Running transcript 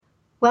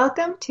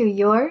Welcome to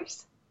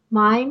Yours,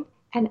 Mine,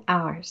 and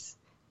Ours.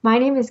 My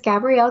name is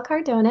Gabrielle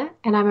Cardona,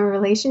 and I'm a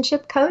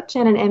relationship coach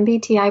and an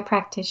MBTI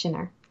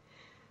practitioner.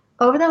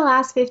 Over the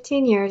last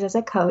 15 years as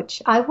a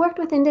coach, I've worked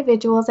with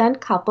individuals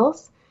and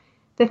couples.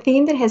 The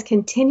theme that has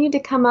continued to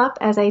come up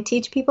as I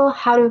teach people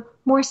how to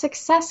more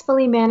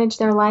successfully manage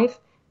their life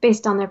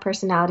based on their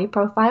personality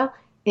profile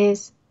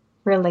is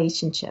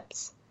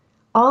relationships.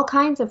 All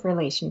kinds of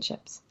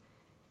relationships.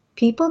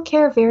 People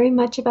care very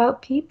much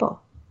about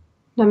people.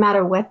 No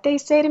matter what they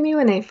say to me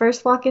when they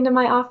first walk into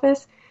my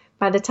office,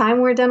 by the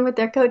time we're done with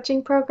their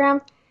coaching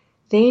program,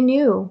 they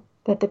knew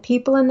that the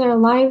people in their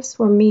lives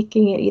were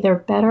making it either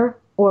better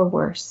or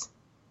worse.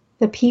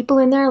 The people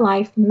in their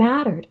life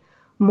mattered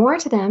more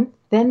to them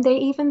than they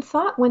even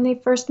thought when they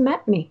first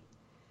met me.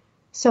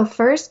 So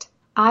first,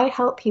 I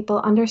help people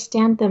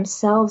understand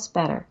themselves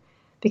better,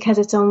 because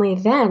it's only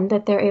then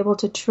that they're able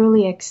to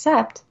truly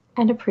accept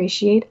and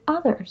appreciate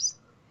others.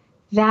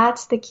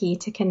 That's the key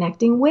to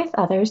connecting with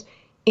others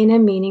in a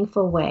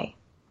meaningful way.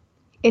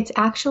 It's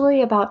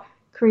actually about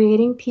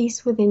creating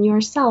peace within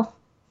yourself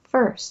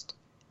first.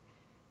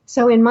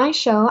 So in my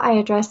show, I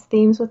address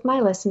themes with my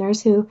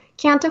listeners who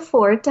can't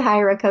afford to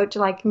hire a coach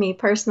like me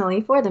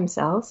personally for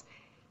themselves.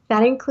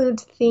 That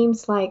includes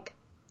themes like,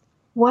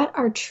 what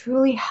are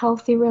truly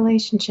healthy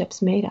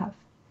relationships made of?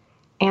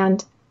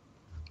 And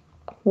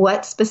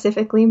what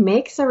specifically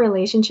makes a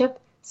relationship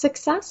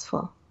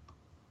successful?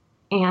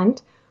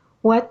 And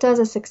what does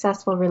a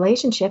successful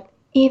relationship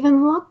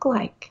even look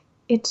like?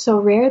 It's so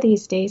rare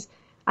these days,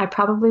 I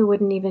probably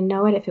wouldn't even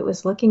know it if it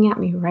was looking at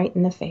me right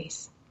in the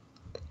face.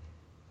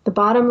 The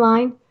bottom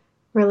line,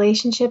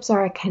 relationships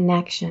are a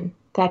connection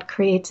that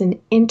creates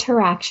an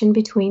interaction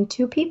between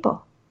two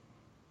people.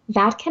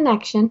 That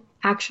connection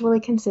actually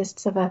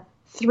consists of a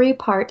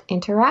three-part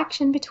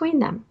interaction between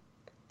them.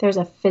 There's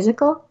a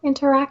physical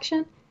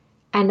interaction,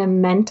 and a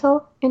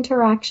mental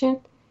interaction,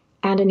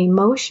 and an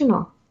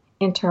emotional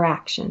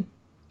interaction.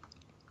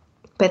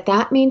 But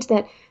that means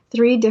that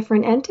three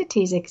different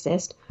entities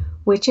exist,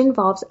 which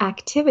involves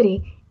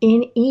activity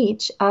in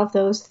each of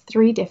those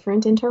three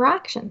different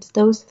interactions.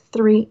 Those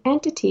three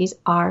entities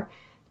are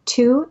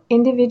two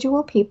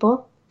individual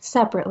people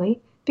separately,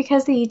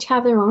 because they each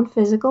have their own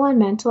physical and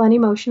mental and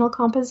emotional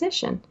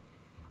composition.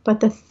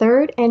 But the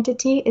third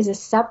entity is a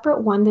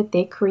separate one that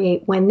they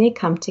create when they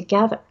come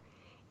together.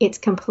 It's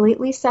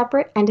completely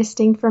separate and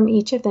distinct from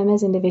each of them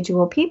as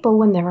individual people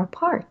when they're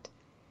apart.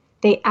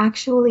 They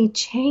actually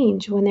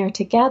change when they're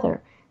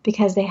together,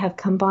 because they have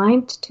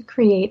combined to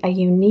create a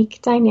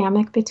unique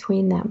dynamic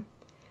between them.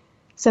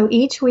 So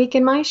each week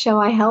in my show,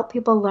 I help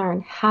people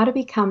learn how to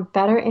become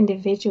better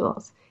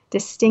individuals,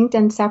 distinct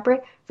and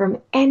separate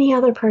from any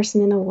other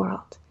person in the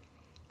world.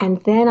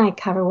 And then I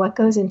cover what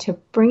goes into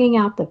bringing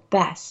out the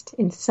best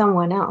in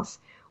someone else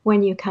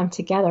when you come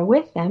together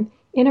with them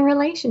in a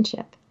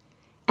relationship.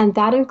 And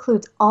that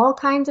includes all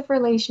kinds of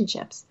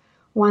relationships,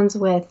 ones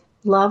with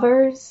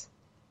lovers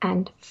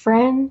and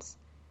friends,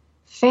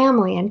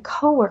 family and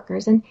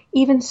coworkers, and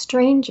even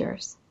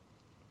strangers.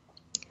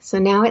 So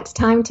now it's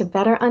time to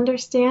better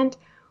understand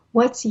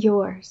what's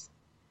yours,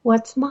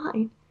 what's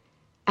mine,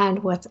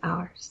 and what's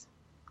ours.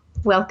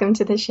 Welcome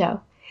to the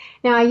show.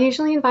 Now, I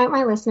usually invite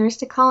my listeners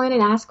to call in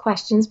and ask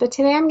questions, but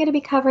today I'm going to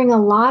be covering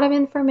a lot of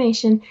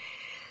information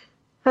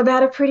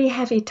about a pretty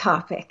heavy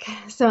topic.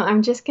 So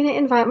I'm just going to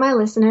invite my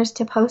listeners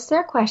to post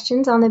their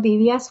questions on the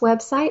BVS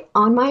website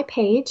on my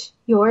page,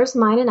 Yours,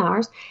 Mine, and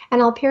Ours,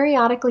 and I'll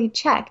periodically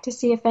check to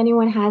see if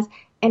anyone has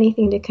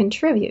anything to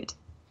contribute.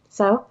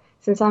 So,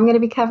 since I'm going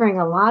to be covering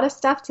a lot of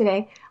stuff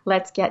today,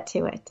 let's get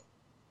to it.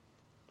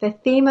 The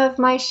theme of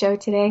my show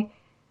today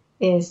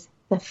is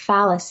the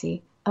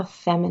fallacy of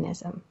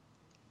feminism.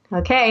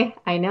 Okay,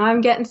 I know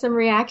I'm getting some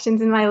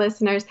reactions in my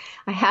listeners.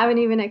 I haven't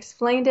even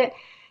explained it.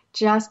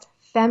 Just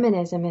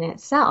feminism in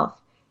itself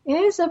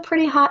is a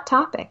pretty hot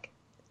topic.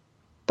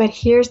 But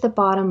here's the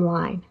bottom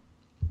line.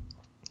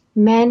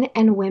 Men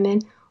and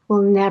women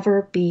will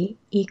never be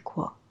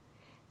equal.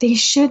 They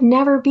should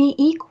never be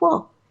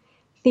equal.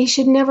 They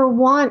should never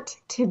want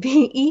to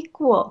be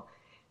equal,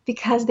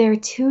 because they're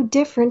too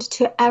different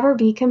to ever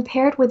be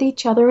compared with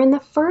each other in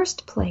the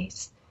first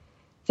place.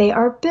 They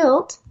are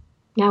built,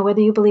 now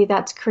whether you believe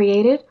that's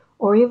created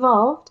or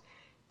evolved,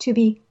 to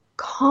be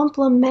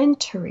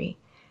complementary.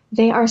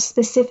 They are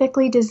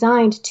specifically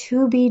designed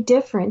to be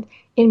different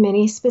in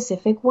many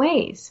specific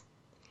ways.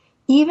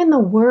 Even the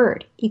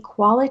word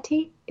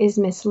equality is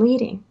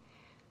misleading,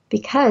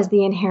 because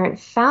the inherent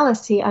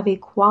fallacy of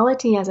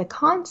equality as a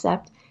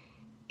concept,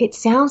 it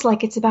sounds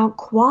like it's about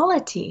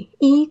quality,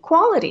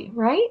 equality,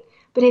 right?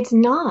 But it's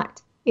not.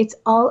 It's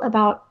all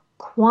about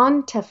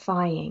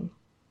quantifying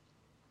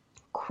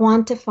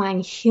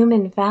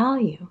human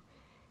value.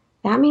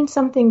 That means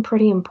something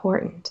pretty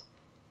important.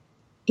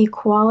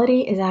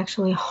 Equality is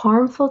actually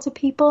harmful to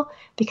people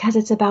because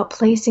it's about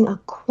placing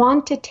a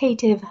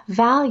quantitative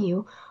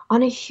value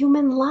on a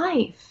human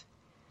life,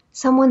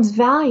 someone's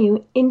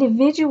value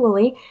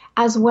individually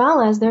as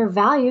well as their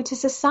value to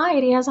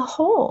society as a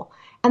whole.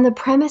 And the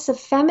premise of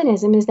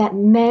feminism is that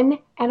men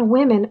and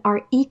women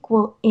are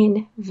equal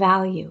in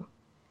value.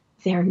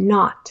 They're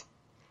not.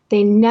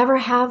 They never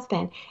have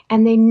been,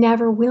 and they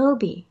never will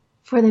be,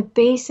 for the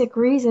basic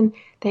reason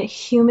that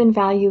human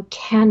value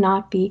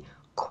cannot be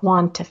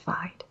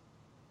quantified.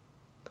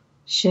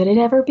 Should it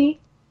ever be?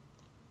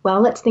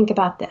 Well, let's think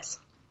about this.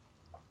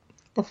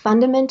 The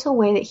fundamental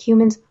way that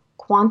humans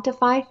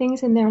quantify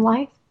things in their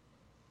life?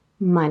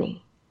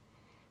 Money.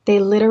 They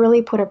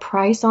literally put a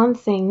price on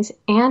things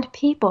and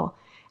people,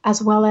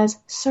 as well as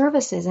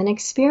services and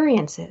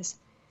experiences.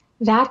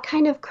 That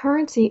kind of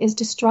currency is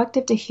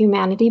destructive to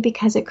humanity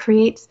because it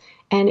creates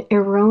an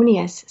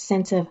erroneous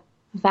sense of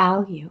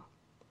value.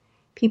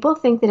 People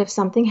think that if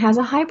something has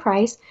a high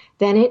price,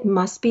 then it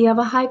must be of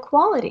a high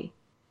quality.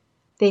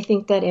 They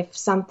think that if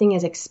something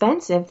is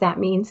expensive, that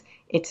means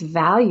it's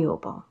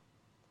valuable.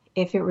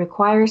 If it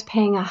requires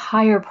paying a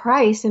higher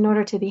price in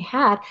order to be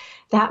had,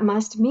 that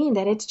must mean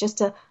that it's just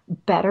a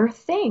better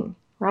thing,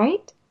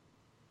 right?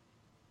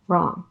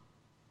 Wrong.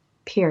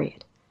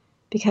 Period.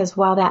 Because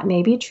while that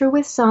may be true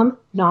with some,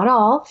 not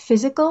all,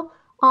 physical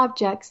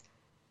objects,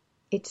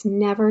 it's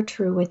never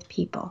true with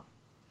people.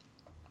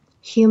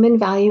 Human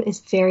value is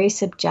very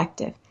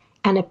subjective,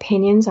 and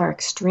opinions are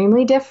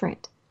extremely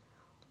different.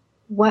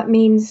 What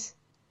means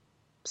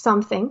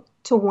something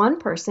to one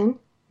person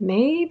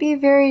may be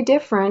very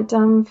different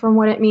from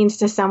what it means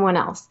to someone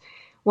else.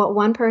 What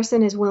one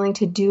person is willing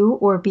to do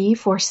or be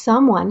for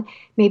someone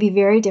may be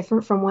very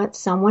different from what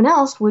someone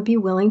else would be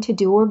willing to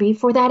do or be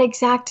for that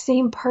exact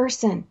same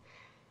person.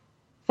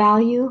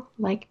 Value,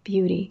 like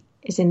beauty,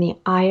 is in the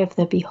eye of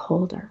the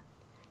beholder.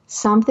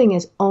 Something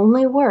is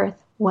only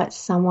worth what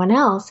someone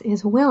else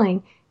is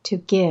willing to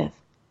give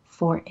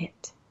for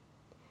it.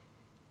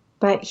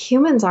 But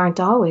humans aren't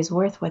always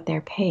worth what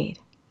they're paid,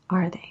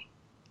 are they?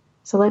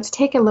 So let's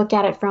take a look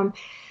at it from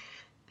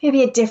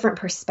maybe a different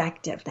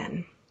perspective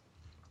then.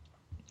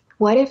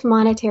 What if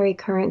monetary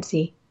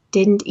currency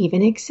didn't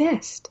even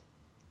exist?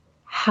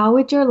 How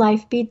would your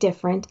life be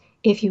different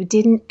if you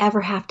didn't ever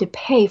have to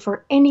pay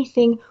for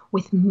anything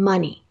with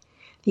money?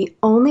 The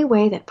only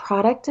way that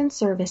products and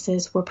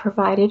services were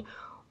provided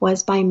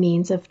was by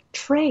means of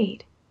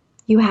trade.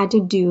 You had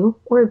to do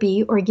or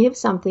be or give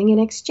something in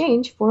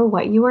exchange for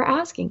what you were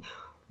asking.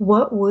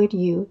 What would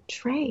you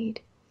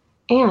trade?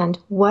 And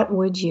what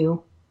would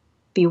you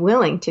be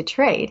willing to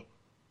trade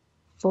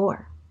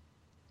for?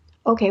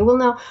 Okay, well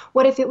now,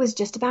 what if it was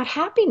just about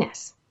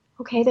happiness?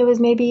 Okay, there was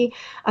maybe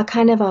a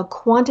kind of a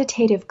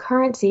quantitative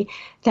currency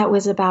that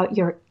was about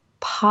your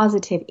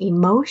positive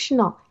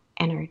emotional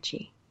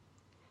energy.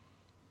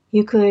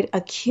 You could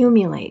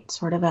accumulate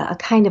sort of a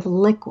kind of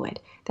liquid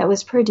that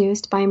was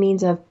produced by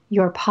means of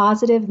your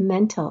positive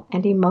mental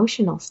and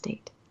emotional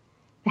state.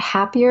 The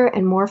happier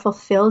and more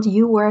fulfilled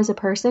you were as a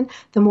person,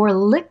 the more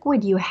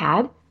liquid you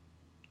had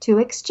to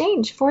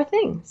exchange for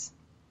things.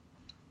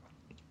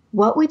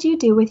 What would you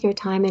do with your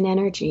time and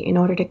energy in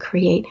order to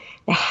create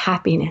the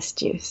happiness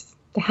juice,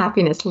 the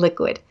happiness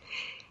liquid?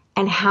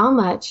 And how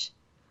much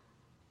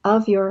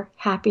of your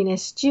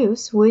happiness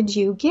juice would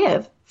you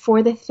give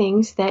for the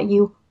things that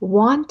you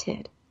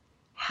wanted?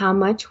 How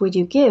much would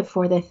you give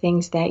for the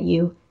things that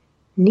you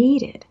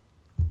needed?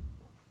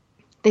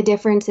 The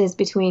differences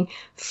between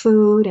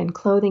food and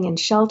clothing and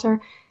shelter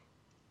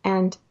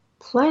and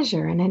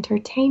pleasure and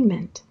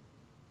entertainment.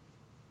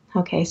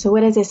 Okay, so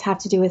what does this have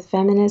to do with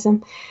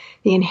feminism?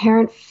 The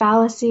inherent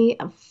fallacy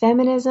of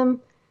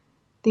feminism,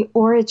 the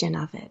origin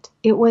of it.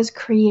 It was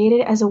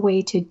created as a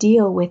way to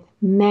deal with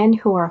men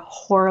who are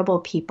horrible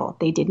people.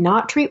 They did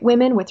not treat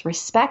women with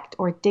respect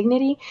or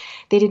dignity.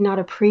 They did not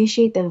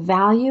appreciate the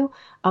value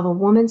of a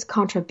woman's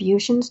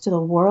contributions to the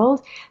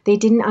world. They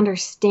didn't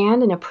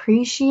understand and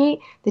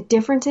appreciate the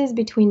differences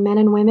between men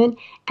and women,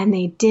 and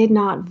they did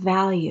not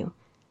value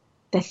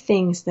the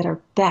things that are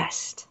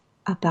best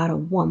about a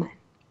woman.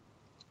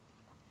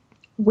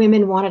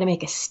 Women wanted to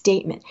make a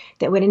statement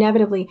that would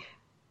inevitably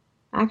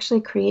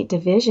actually create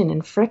division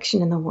and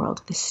friction in the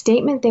world. The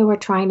statement they were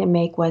trying to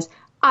make was,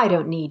 I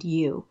don't need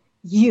you.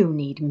 You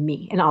need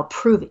me, and I'll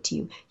prove it to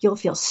you. You'll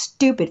feel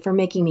stupid for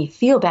making me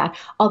feel bad.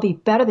 I'll be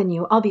better than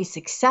you. I'll be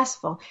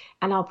successful,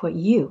 and I'll put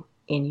you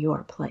in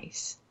your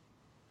place.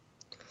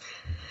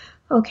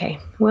 Okay,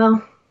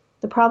 well,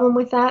 the problem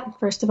with that,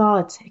 first of all,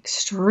 it's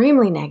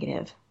extremely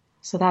negative.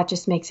 So that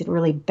just makes it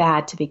really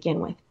bad to begin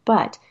with.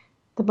 But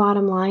the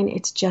bottom line,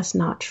 it's just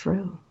not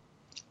true.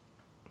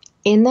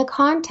 In the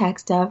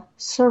context of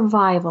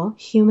survival,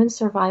 human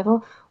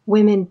survival,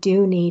 women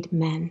do need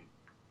men.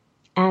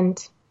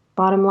 And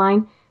bottom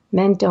line,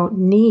 men don't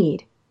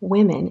need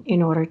women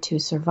in order to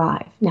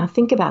survive. Now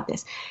think about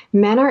this.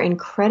 Men are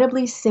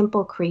incredibly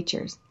simple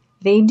creatures.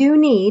 They do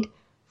need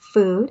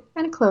food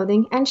and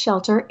clothing and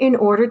shelter in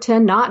order to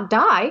not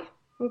die.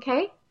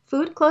 Okay?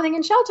 Food, clothing,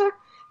 and shelter.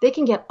 They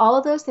can get all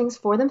of those things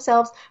for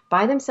themselves,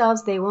 by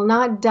themselves. They will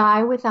not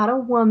die without a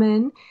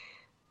woman.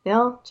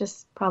 They'll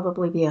just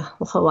probably be a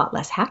whole lot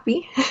less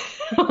happy.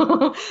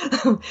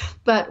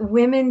 But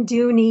women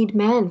do need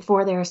men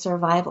for their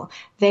survival.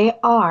 They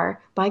are,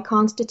 by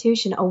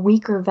constitution, a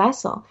weaker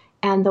vessel.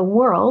 And the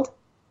world,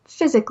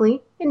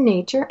 physically in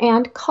nature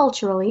and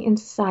culturally in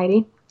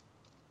society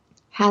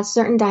has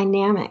certain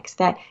dynamics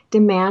that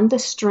demand the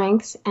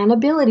strengths and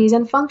abilities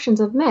and functions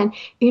of men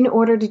in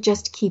order to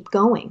just keep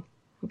going.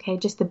 Okay,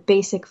 just the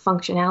basic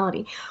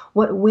functionality.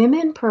 What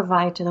women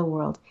provide to the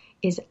world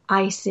is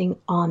icing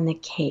on the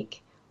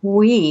cake.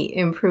 We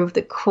improve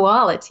the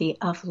quality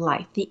of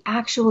life, the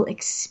actual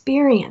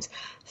experience,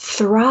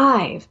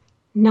 thrive,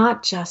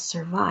 not just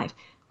survive.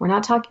 We're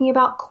not talking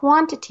about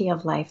quantity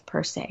of life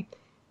per se,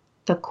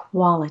 the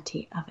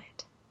quality of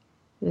it.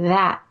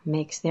 That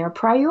makes their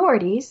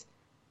priorities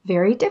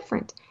very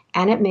different,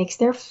 and it makes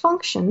their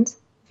functions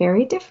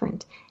very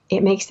different.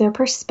 It makes their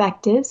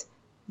perspectives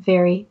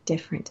very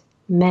different.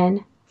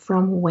 Men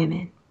from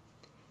women.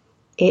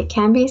 It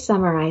can be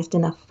summarized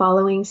in the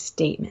following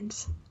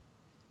statements.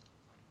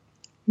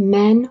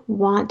 Men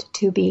want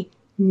to be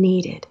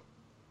needed.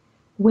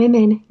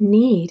 Women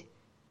need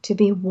to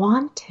be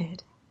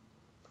wanted.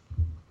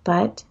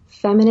 But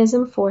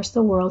feminism forced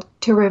the world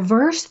to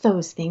reverse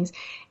those things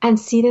and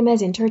see them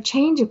as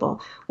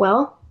interchangeable.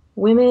 Well,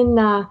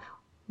 women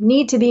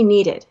need to be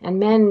needed, and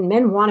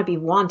men want to be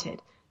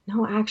wanted.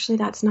 No, actually,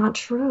 that's not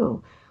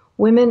true.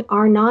 Women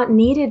are not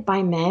needed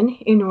by men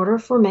in order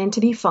for men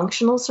to be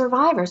functional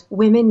survivors.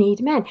 Women need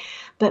men,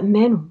 but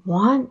men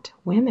want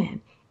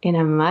women in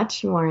a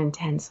much more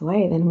intense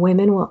way than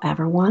women will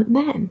ever want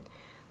men.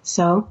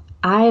 So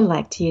I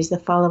like to use the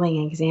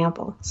following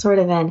example, sort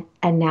of an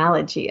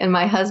analogy, and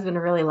my husband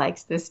really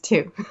likes this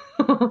too.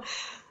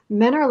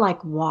 Men are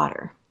like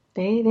water.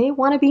 They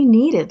want to be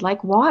needed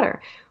like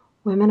water.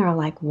 Women are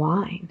like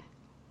wine.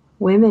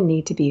 Women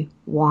need to be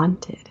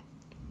wanted.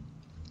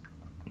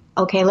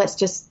 Okay, let's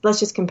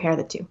just compare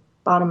the two.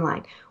 Bottom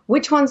line.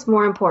 Which one's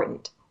more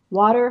important,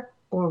 water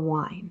or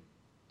wine?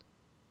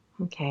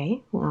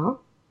 Okay,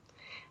 well,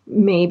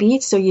 maybe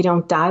so you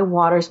don't die,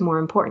 water's more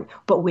important.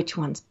 But which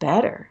one's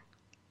better?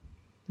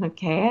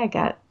 Okay, I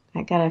got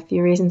a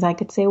few reasons I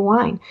could say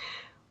wine.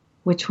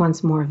 Which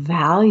one's more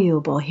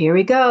valuable? Here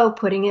we go,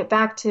 putting it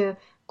back to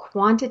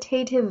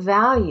quantitative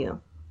value.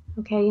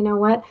 Okay, you know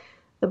what?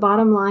 The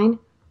bottom line,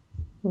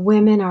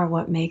 women are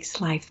what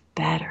makes life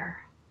better.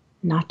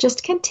 Not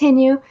just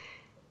continue,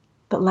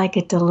 but like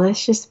a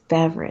delicious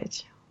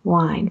beverage,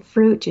 wine,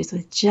 fruit juice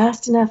with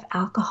just enough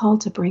alcohol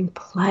to bring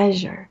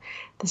pleasure,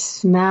 the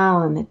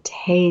smell and the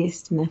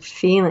taste and the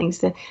feelings,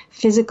 the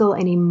physical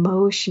and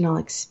emotional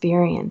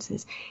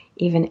experiences.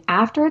 Even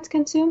after it's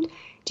consumed,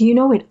 do you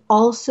know it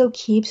also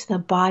keeps the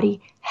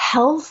body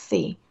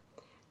healthy?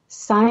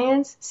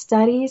 Science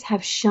studies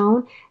have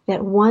shown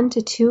that 1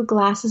 to 2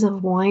 glasses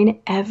of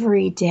wine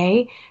every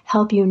day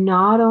help you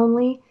not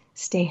only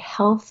stay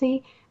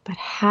healthy, but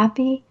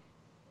happy,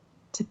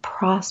 to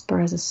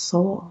prosper as a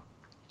soul.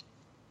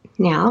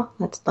 Now,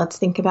 let's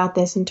think about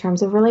this in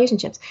terms of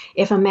relationships.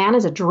 If a man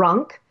is a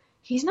drunk,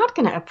 he's not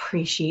going to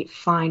appreciate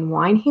fine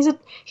wine. He's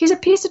a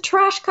piece of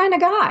trash kind of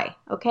guy,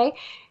 okay?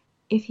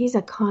 If he's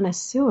a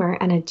connoisseur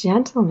and a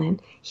gentleman,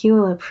 he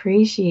will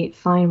appreciate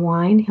fine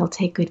wine. He'll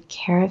take good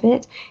care of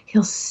it.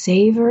 He'll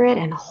savor it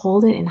and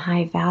hold it in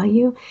high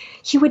value.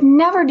 He would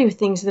never do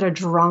things that a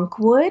drunk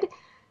would.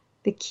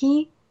 The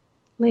key,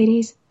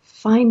 ladies,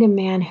 find a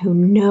man who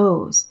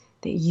knows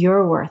that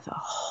you're worth a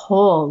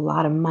whole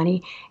lot of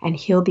money, and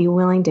he'll be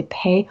willing to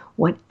pay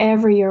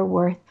whatever you're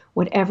worth,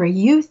 whatever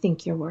you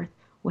think you're worth,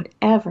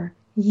 whatever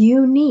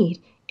you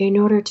need in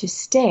order to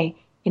stay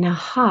in a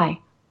high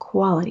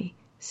quality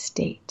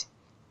state.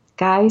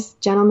 Guys,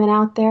 gentlemen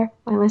out there,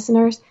 my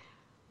listeners,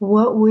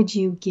 what would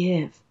you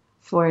give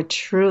for a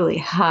truly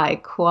high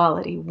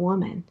quality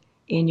woman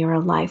in your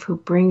life who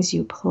brings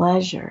you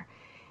pleasure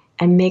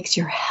and makes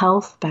your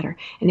health better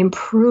and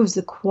improves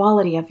the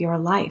quality of your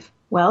life?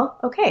 Well,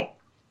 okay.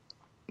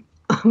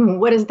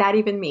 What does that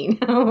even mean?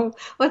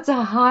 What's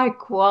a high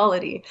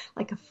quality,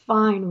 like a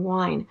fine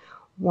wine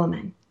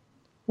woman?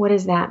 What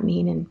does that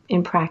mean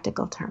in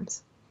practical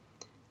terms?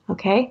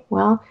 Okay,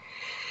 well,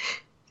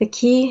 the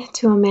key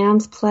to a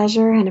man's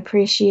pleasure and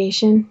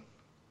appreciation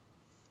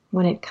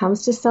when it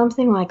comes to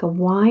something like a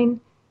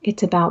wine,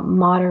 it's about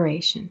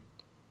moderation.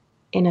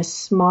 In a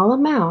small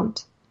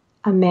amount,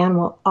 a man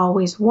will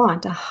always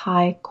want a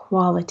high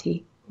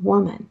quality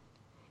woman.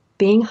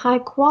 Being high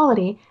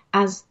quality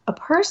as a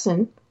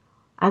person,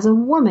 as a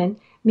woman,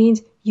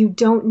 means you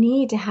don't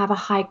need to have a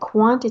high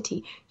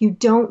quantity. You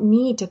don't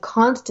need to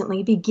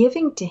constantly be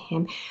giving to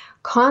him,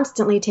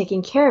 constantly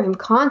taking care of him,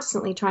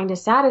 constantly trying to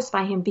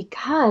satisfy him,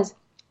 because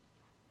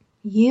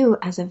you,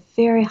 as a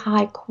very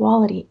high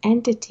quality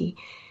entity,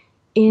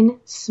 in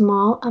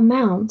small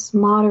amounts,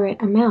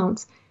 moderate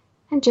amounts,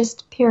 and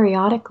just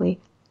periodically,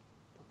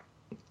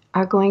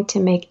 are going to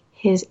make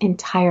his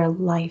entire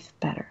life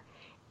better.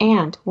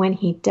 And when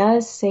he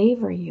does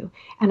savor you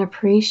and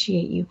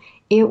appreciate you,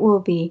 it will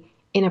be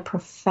in a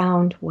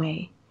profound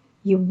way.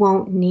 You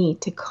won't need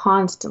to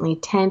constantly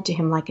tend to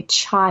him like a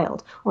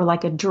child or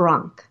like a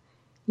drunk.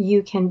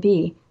 You can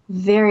be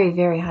very,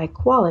 very high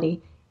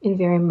quality in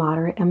very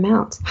moderate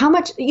amounts. How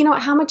much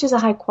is a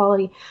high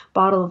quality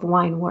bottle of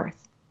wine worth?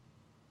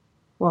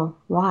 Well,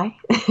 why?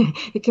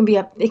 It can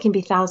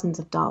be thousands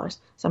of dollars,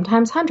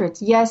 sometimes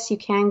hundreds. Yes, you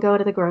can go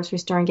to the grocery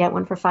store and get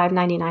one for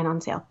 $5.99 on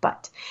sale,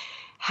 but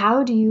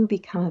how do you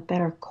become a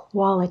better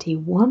quality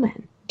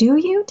woman? Do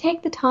you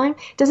take the time?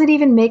 Does it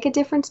even make a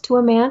difference to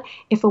a man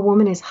if a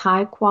woman is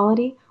high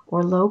quality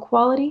or low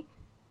quality?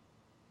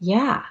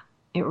 Yeah,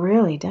 it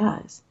really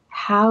does.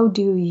 How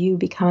do you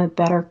become a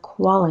better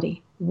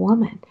quality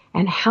woman?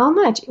 And how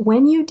much,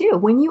 when you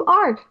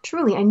are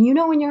truly, and you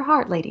know in your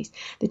heart, ladies,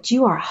 that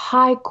you are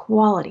high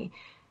quality,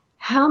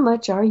 how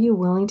much are you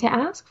willing to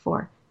ask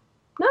for?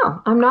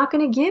 No, I'm not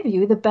going to give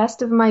you the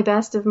best of my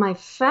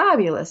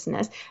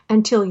fabulousness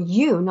until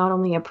you not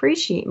only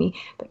appreciate me,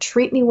 but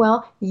treat me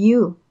well.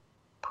 You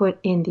put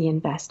in the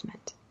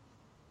investment.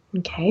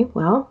 Okay,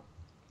 well,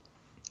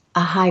 a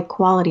high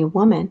quality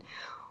woman,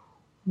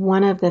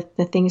 one of the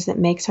things that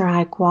makes her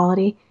high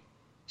quality,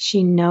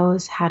 she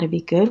knows how to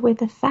be good with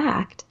the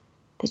fact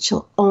that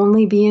she'll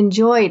only be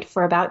enjoyed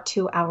for about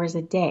 2 hours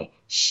a day.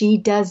 She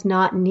does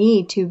not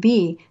need to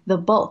be the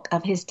bulk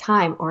of his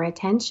time or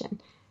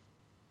attention.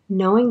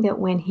 Knowing that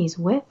when he's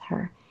with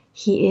her,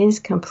 he is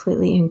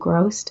completely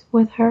engrossed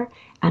with her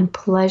and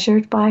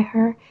pleasured by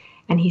her,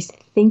 and he's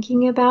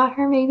thinking about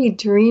her, maybe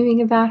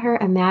dreaming about her,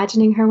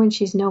 imagining her when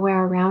she's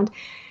nowhere around.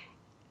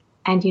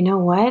 And you know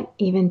what?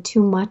 Even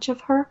too much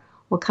of her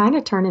will kind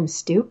of turn him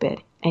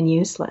stupid and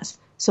useless.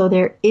 So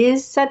there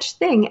is such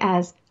thing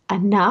as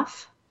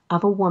enough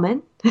of a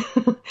woman.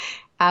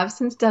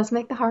 Absence does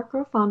make the heart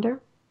grow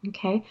fonder.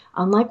 Okay,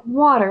 unlike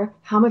water,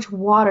 how much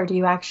water do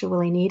you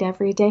actually need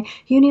every day?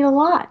 You need a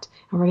lot.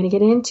 And we're going to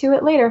get into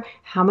it later.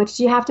 How much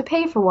do you have to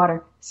pay for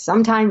water?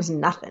 Sometimes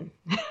nothing.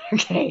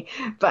 Okay,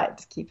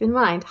 but keep in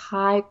mind,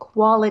 high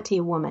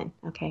quality woman.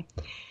 Okay,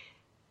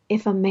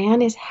 if a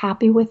man is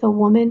happy with a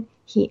woman,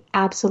 he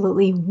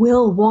absolutely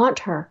will want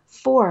her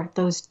for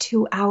those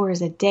 2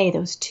 hours a day,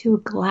 those 2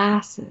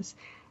 glasses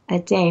a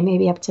day,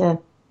 maybe up to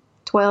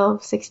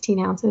 12, 16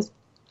 ounces.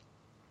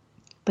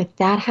 But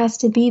that has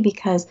to be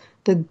because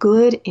the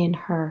good in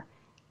her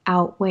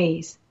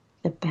outweighs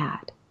the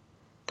bad.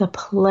 The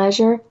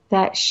pleasure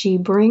that she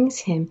brings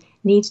him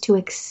needs to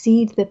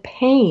exceed the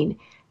pain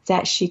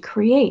that she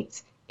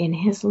creates in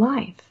his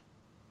life.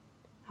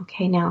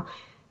 Okay, now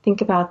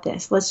think about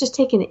this. Let's just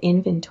take an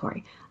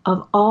inventory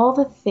of all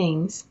the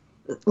things.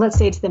 Let's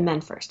say to the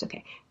men first.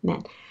 Okay,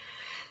 men.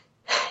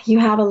 You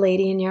have a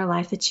lady in your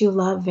life that you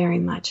love very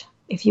much.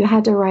 If you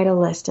had to write a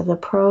list of the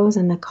pros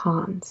and the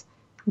cons,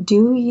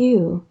 do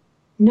you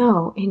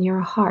know in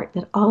your heart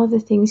that all of the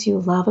things you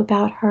love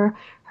about her,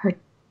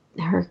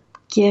 her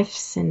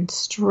gifts and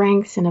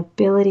strengths and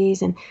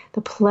abilities and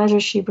the pleasure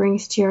she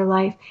brings to your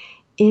life,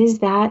 is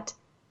that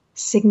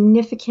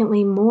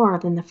significantly more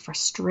than the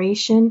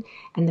frustration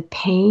and the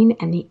pain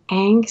and the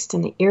angst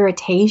and the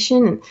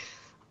irritation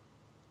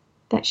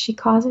that she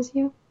causes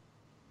you?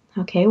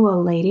 Okay,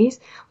 well, ladies,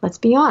 let's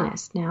be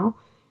honest now.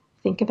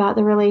 Think about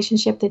the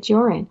relationship that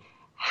you're in.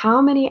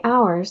 How many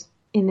hours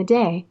in the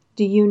day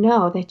do you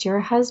know that your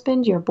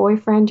husband, your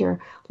boyfriend, your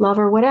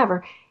lover,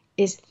 whatever,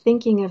 is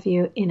thinking of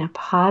you in a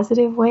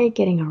positive way,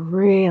 getting a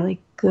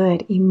really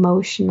good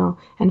emotional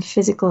and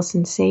physical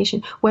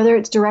sensation, whether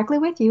it's directly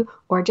with you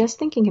or just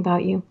thinking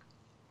about you,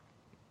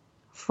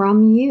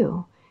 from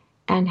you?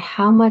 And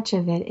how much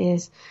of it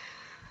is,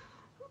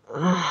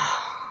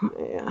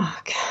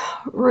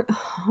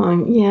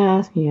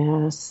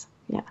 yes,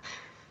 yeah.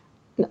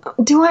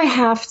 Do I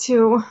have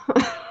to?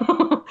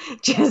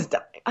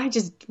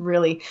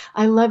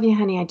 I love you,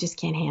 honey. I just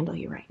can't handle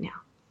you right now.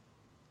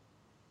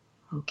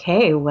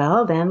 Okay,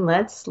 well, then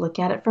let's look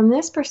at it from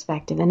this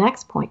perspective. The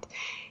next point.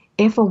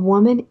 If a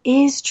woman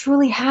is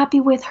truly happy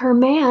with her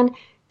man,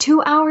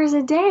 2 hours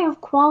a day of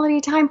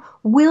quality time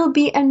will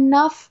be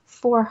enough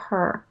for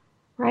her,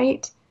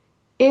 right?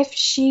 If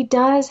she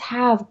does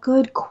have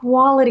good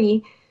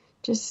quality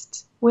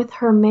just with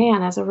her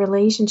man as a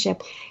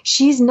relationship,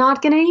 she's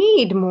not going to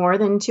need more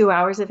than 2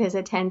 hours of his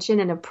attention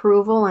and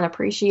approval and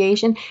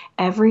appreciation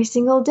every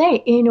single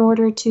day in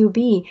order to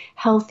be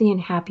healthy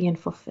and happy and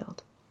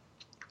fulfilled.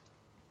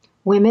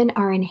 Women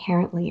are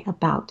inherently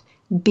about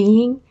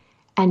being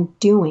and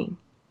doing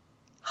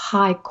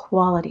high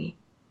quality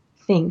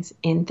things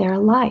in their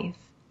life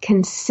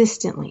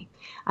consistently.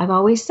 I've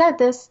always said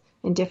this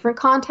in different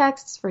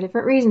contexts for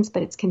different reasons,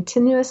 but it's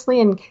continuously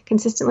and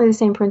consistently the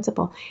same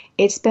principle.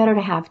 It's better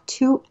to have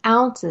 2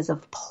 ounces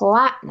of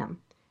platinum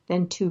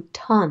than 2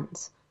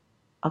 tons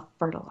of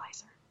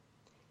fertilizer.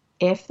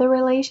 If the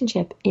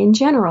relationship in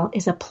general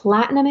is a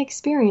platinum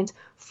experience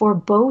for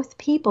both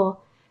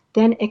people,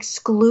 then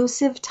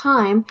exclusive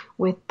time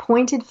with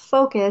pointed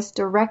focus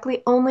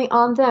directly only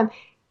on them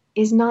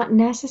is not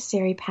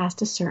necessary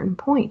past a certain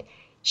point.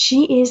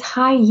 She is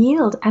high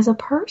yield as a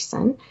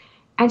person,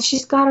 and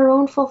she's got her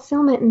own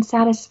fulfillment and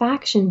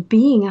satisfaction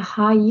being a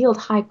high yield,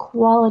 high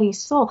quality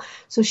soul.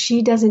 So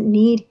she doesn't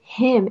need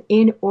him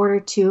in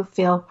order to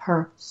fill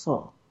her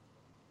soul.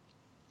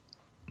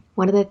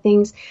 One of the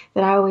things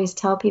that I always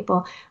tell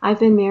people, I've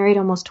been married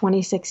almost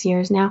 26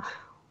 years now.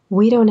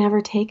 We don't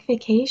ever take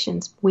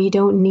vacations. We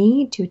don't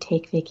need to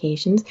take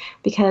vacations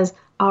because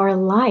our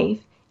life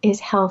is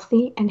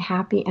healthy and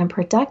happy and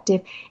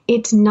productive,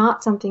 it's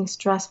not something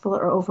stressful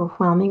or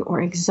overwhelming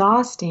or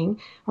exhausting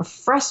or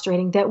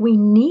frustrating that we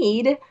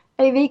need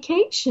a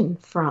vacation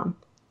from.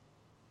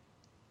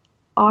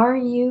 Are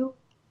you,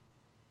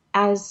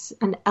 as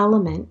an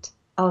element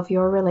of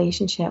your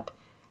relationship,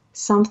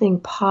 something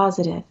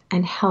positive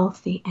and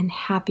healthy and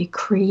happy,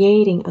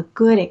 creating a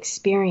good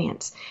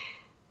experience?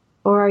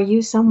 Or are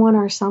you someone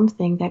or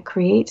something that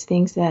creates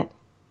things that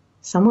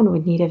someone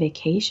would need a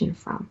vacation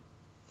from?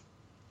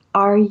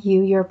 Are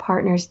you your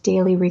partner's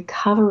daily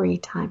recovery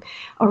time,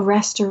 a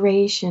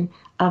restoration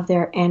of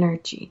their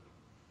energy?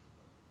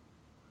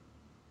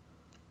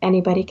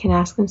 Anybody can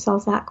ask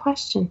themselves that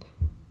question,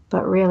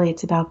 but really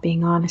it's about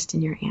being honest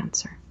in your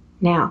answer.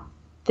 Now,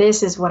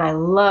 this is what I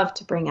love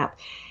to bring up.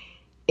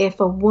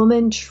 If a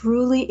woman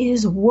truly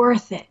is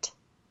worth it,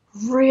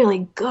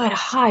 really good,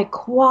 high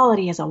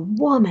quality as a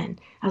woman,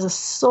 as a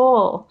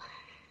soul,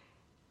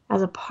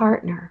 as a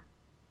partner,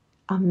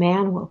 a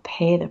man will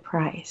pay the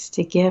price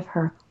to give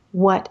her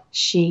what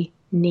she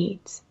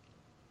needs.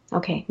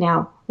 Okay,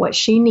 now what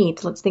she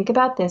needs, let's think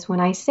about this.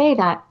 When I say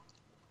that,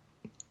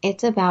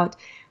 it's about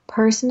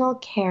personal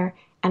care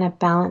and a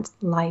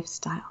balanced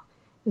lifestyle.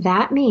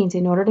 That means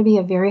in order to be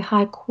a very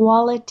high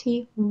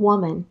quality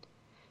woman,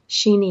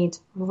 she needs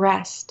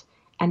rest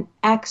and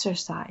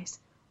exercise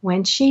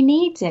when she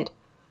needs it.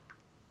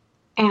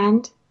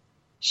 And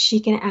she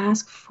can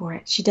ask for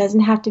it. She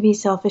doesn't have to be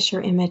selfish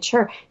or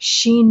immature.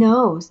 She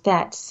knows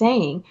that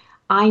saying,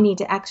 I need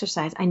to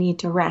exercise, I need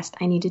to rest,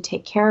 I need to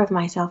take care of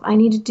myself, I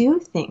need to do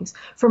things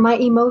for my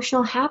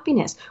emotional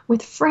happiness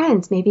with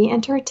friends, maybe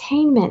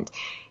entertainment.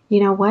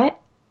 You know what?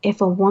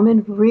 If a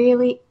woman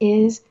really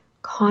is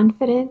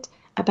confident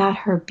about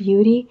her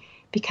beauty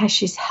because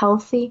she's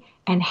healthy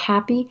and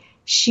happy,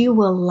 she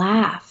will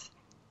laugh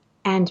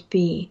and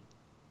be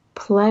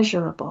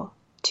pleasurable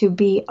to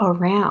be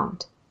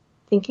around.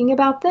 Thinking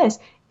about this,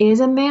 is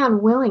a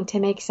man willing to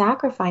make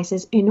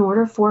sacrifices in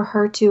order for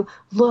her to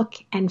look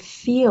and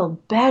feel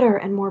better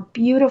and more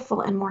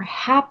beautiful and more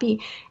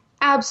happy?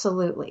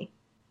 Absolutely.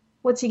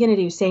 What's he going to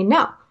do? Say,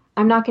 no,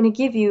 I'm not going to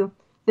give you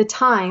the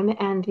time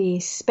and the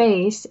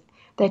space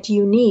that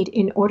you need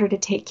in order to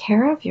take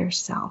care of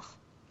yourself.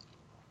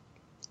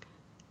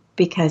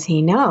 Because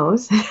he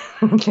knows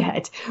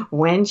that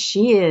when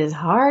she is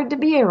hard to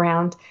be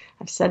around,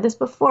 I've said this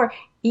before,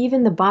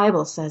 even the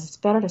Bible says it's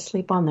better to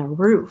sleep on the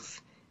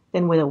roof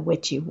than with a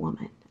witchy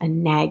woman, a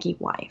naggy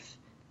wife.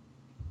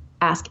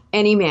 Ask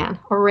any man,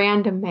 a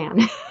random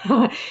man.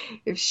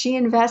 If she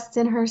invests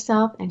in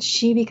herself and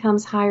she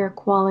becomes higher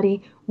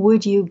quality,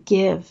 would you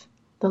give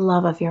the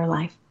love of your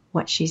life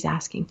what she's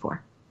asking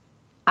for?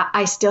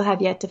 I still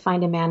have yet to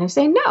find a man who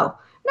say, no,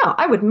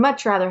 I would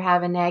much rather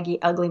have a naggy,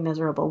 ugly,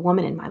 miserable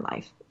woman in my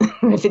life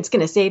if it's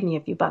going to save me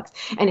a few bucks.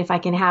 And if I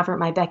can have her at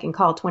my beck and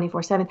call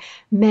 24/7.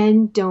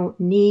 Men don't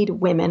need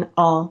women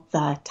all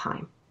the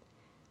time.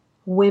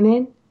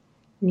 Women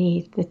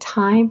need the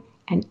time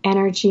and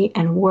energy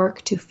and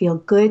work to feel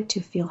good,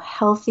 to feel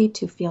healthy,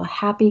 to feel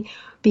happy,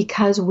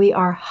 because we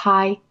are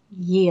high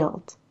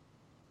yield.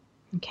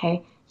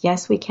 Okay?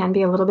 Yes, we can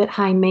be a little bit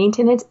high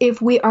maintenance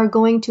if we are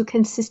going to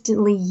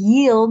consistently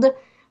yield,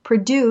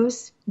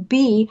 produce,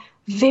 be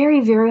very,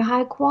 very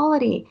high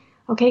quality.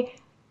 Okay?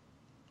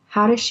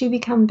 How does she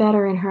become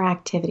better in her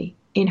activity,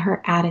 in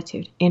her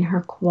attitude, in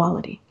her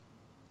quality?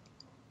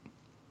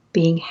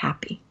 Being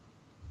happy.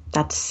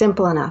 That's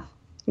simple enough.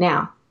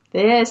 Now,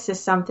 this is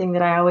something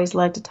that I always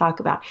love to talk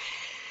about.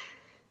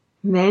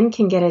 Men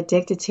can get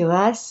addicted to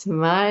us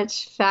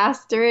much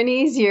faster and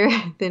easier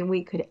than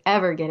we could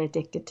ever get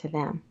addicted to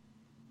them.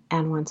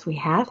 And once we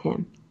have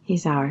him,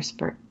 he's ours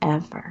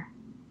forever.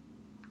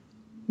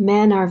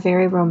 Men are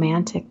very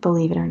romantic,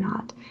 believe it or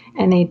not.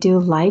 And they do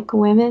like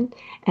women,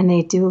 and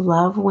they do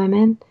love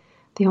women.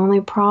 The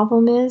only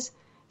problem is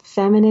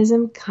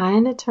feminism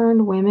kind of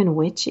turned women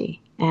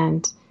witchy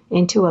and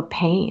into a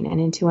pain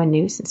and into a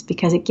nuisance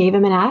because it gave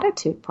them an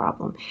attitude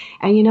problem.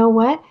 And you know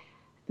what?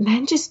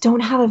 Men just don't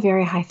have a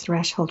very high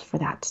threshold for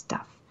that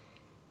stuff.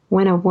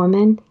 When a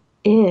woman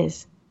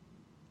is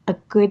a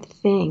good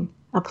thing,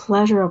 a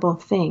pleasurable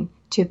thing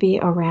to be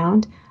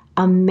around,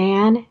 a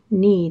man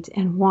needs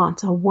and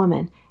wants a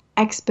woman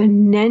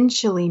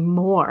exponentially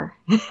more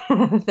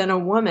than a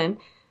woman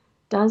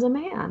does a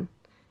man.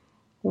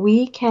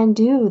 We can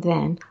do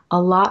then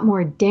a lot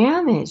more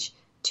damage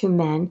to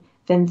men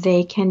than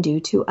they can do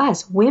to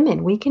us.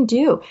 Women, we can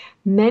do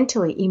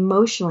mentally,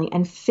 emotionally,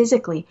 and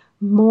physically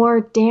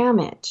more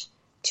damage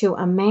to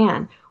a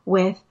man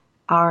with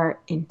our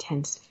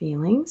intense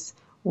feelings,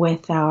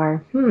 with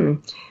our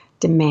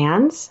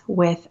demands,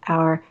 with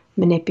our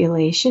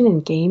manipulation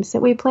and games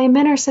that we play.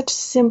 Men are such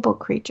simple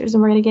creatures,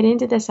 and we're going to get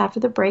into this after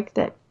the break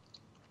that,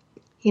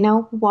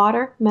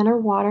 water, men are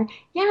water.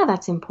 Yeah,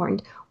 that's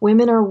important.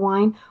 Women are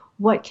wine.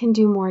 What can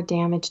do more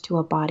damage to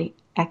a body?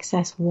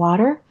 Excess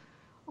water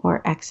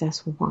or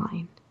excess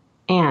wine?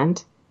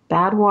 And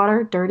bad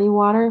water, dirty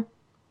water,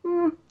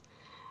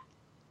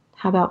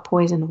 how about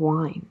poisoned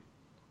wine?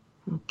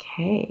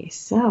 Okay,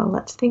 so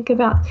let's think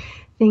about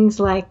things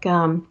like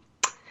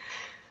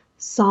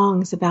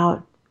songs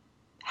about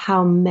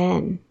how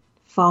men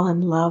fall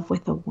in love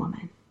with a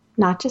woman.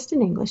 Not just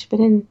in English, but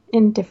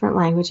in different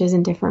languages,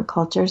 in different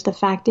cultures. The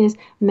fact is,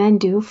 men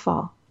do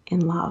fall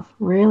in love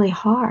really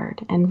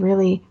hard and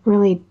really,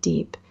 really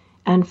deep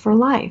and for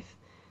life.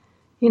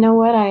 You know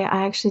what? I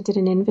actually did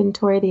an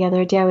inventory the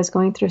other day. I was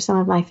going through some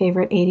of my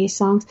favorite 80s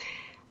songs.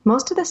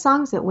 Most of the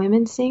songs that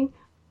women sing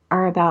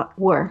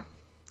were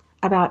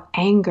about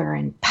anger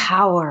and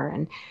power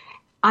and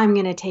I'm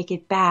going to take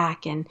it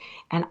back and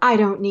I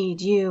don't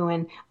need you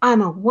and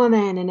I'm a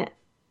woman.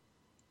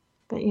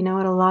 But you know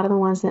what? A lot of the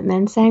ones that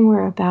men sang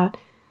were about,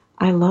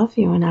 I love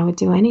you and I would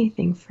do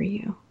anything for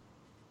you.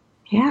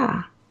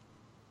 Yeah.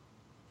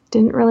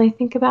 Didn't really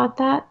think about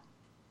that?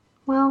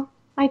 Well,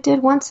 I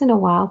did once in a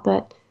while,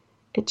 but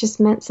it just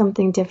meant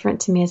something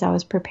different to me as I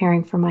was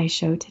preparing for my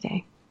show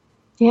today.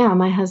 Yeah,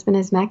 my husband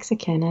is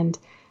Mexican and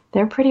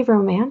they're pretty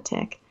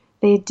romantic.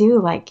 They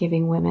do like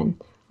giving women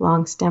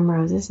long stem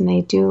roses and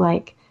they do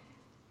like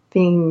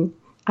being,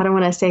 I don't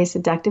want to say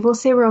seductive, we'll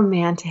say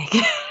romantic,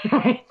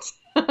 right?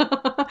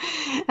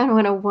 And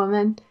when a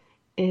woman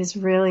is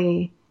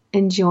really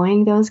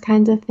enjoying those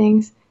kinds of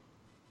things,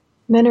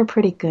 men are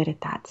pretty good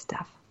at that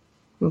stuff.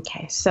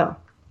 Okay, so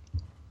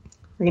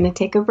we're going to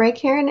take a break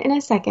here in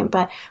a second,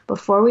 but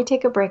before we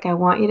take a break, I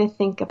want you to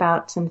think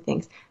about some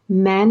things.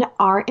 Men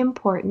are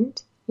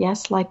important,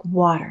 yes, like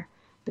water,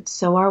 but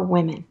so are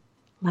women,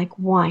 like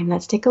wine.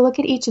 Let's take a look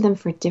at each of them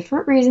for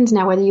different reasons.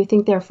 Now, whether you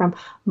think they're from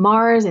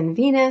Mars and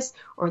Venus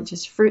or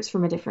just fruits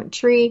from a different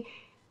tree,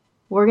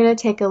 we're going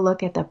to take a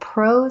look at the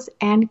pros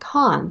and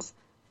cons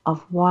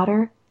of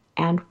water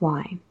and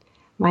wine.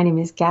 My name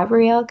is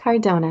Gabrielle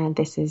Cardona, and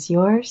this is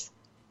yours,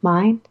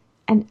 mine,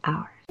 and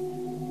ours.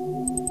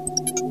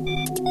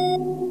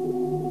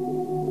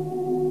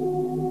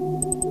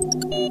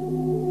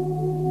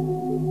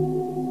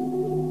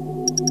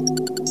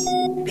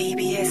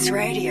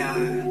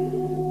 BBSradio.com.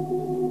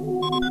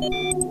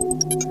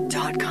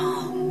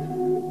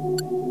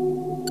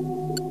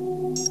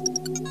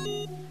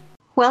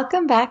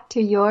 Welcome back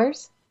to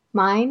Yours,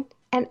 Mine,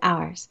 and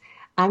Ours.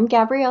 I'm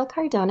Gabrielle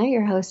Cardona,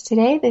 your host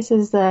today. This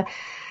is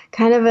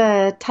kind of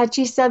a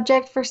touchy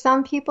subject for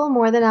some people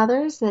more than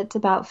others. It's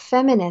about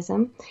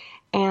feminism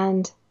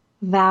and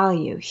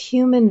value,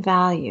 human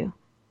value.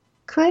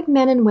 Could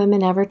men and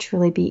women ever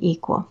truly be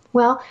equal?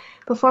 Well,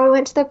 before we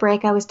went to the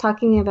break, I was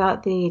talking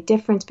about the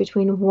difference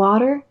between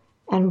water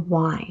and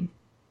wine.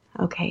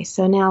 Okay,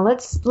 so now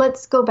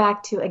let's go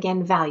back to,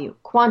 again, value,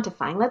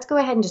 quantifying. Let's go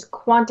ahead and just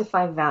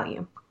quantify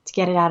value to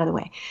get it out of the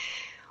way.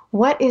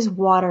 What is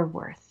water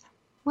worth?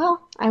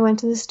 Well, I went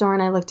to the store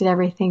and I looked at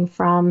everything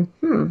from,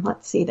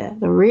 let's see, the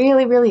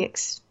really, really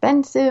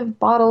expensive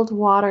bottled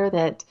water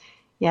that,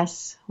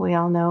 yes, we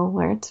all know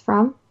where it's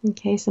from.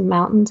 Okay, some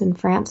mountains in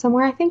France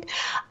somewhere, I think.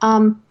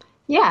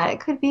 Yeah, it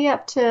could be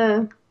up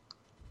to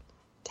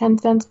 10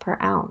 cents per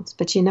ounce.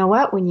 But you know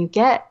what? When you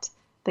get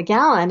the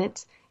gallon,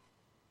 it's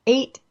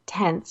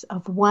 0.8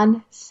 of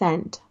 1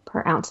 cent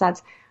per ounce.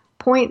 That's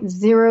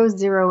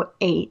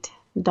 $0.008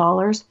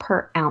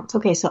 per ounce.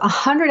 Okay, so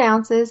 100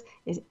 ounces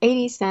is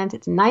 80 cents.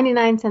 It's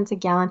 99 cents a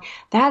gallon.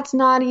 That's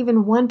not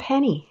even 1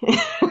 penny.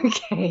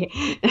 Okay,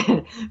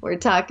 we're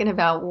talking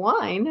about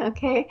wine.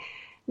 Okay,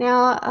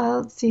 now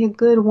let's see, a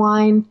good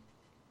wine,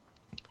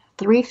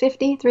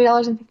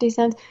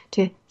 $3.50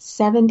 to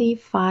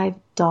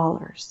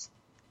 $75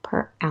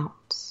 per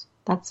ounce.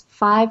 That's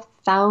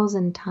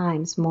 5,000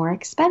 times more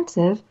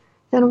expensive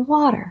than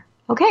water.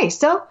 Okay,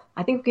 so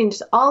I think we can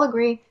just all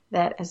agree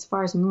that as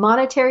far as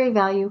monetary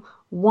value,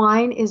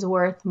 wine is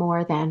worth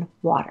more than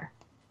water.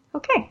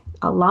 Okay,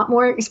 a lot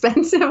more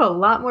expensive, a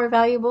lot more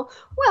valuable.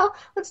 Well,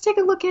 let's take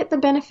a look at the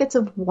benefits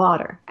of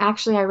water.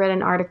 Actually, I read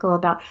an article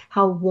about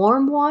how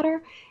warm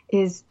water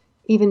is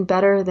even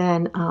better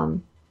than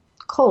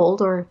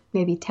cold or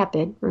maybe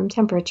tepid, room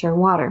temperature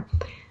water.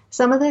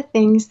 Some of the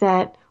things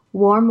that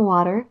warm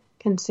water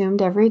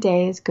consumed every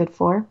day is good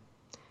for: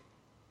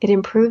 it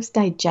improves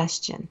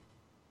digestion.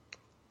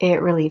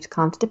 It relieves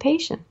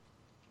constipation.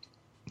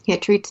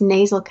 It treats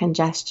nasal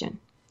congestion.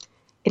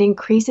 It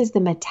increases the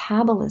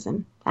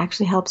metabolism,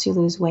 actually helps you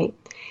lose weight.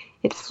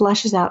 It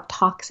flushes out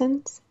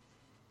toxins.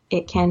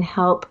 It can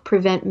help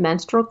prevent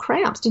menstrual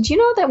cramps. Did you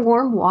know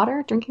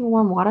that drinking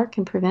warm water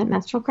can prevent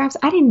menstrual cramps?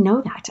 I didn't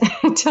know that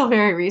until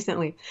very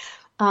recently.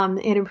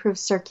 It improves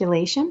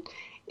circulation,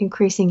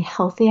 increasing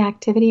healthy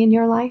activity in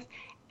your life,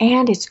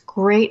 and it's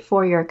great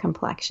for your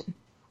complexion.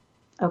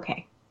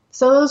 Okay,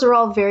 so those are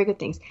all very good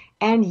things.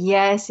 And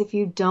yes, if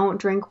you don't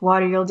drink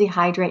water, you'll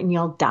dehydrate and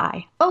you'll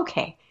die.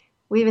 Okay,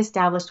 we've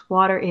established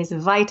water is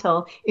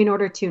vital in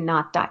order to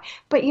not die.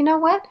 But you know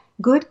what?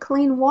 Good,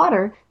 clean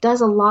water does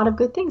a lot of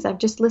good things. I've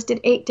just listed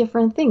 8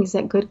 different things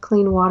that good,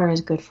 clean water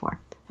is good for.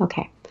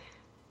 Okay,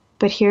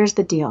 but here's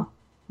the deal.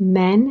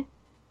 Men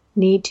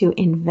need to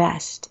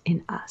invest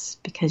in us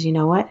because you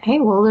know what?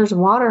 Hey, well, there's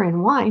water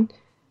in wine.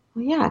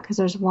 Well, yeah, because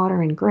there's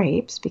water in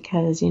grapes,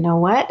 because you know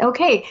what?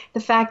 Okay, the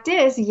fact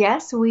is,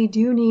 yes, we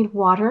do need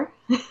water.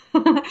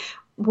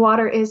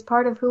 Water is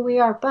part of who we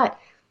are, but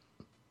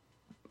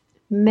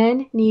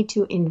Men need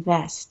to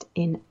invest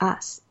in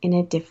us in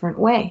a different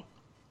way.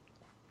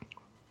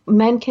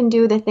 Men can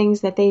do the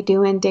things that they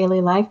do in daily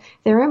life.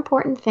 They're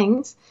important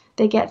things.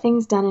 They get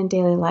things done in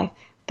daily life.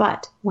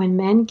 But when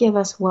men give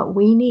us what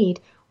we need,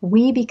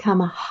 we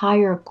become a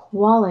higher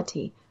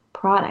quality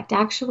product.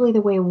 Actually,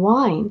 the way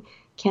wine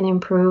can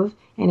improve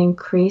and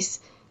increase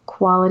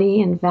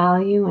quality and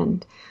value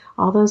and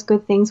all those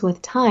good things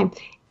with time,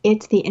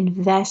 it's the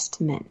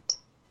investment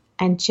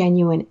and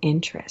genuine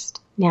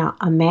interest. Now,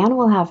 a man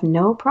will have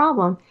no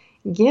problem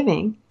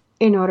giving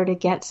in order to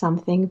get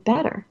something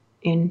better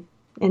in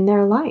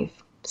their life,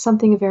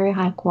 something of very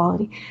high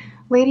quality.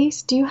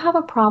 Ladies, do you have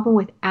a problem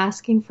with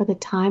asking for the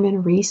time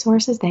and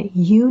resources that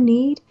you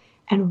need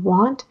and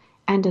want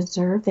and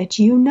deserve, that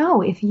you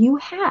know if you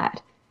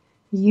had,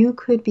 you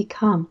could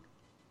become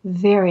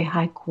very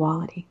high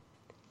quality?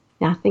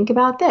 Now think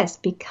about this,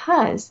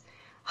 because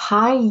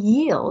high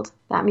yield,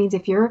 that means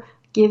if you're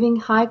giving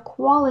high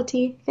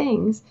quality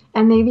things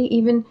and maybe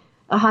even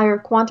a higher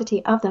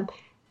quantity of them,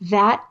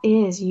 that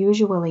is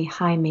usually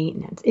high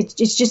maintenance.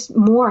 It's just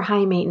more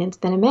high maintenance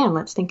than a man.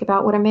 Let's think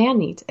about what a man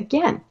needs.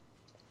 Again,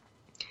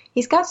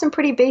 he's got some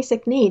pretty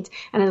basic needs,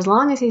 and as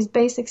long as his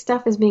basic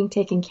stuff is being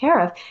taken care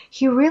of,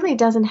 he really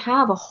doesn't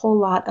have a whole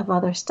lot of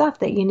other stuff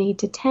that you need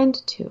to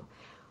tend to.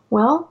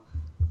 Well,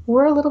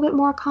 we're a little bit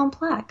more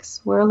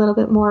complex. We're a little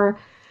bit more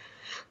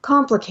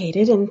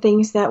complicated in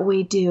things that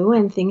we do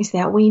and things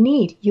that we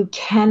need. You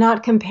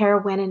cannot compare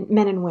men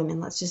and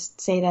women. Let's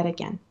just say that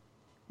again.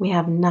 We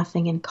have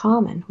nothing in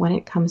common when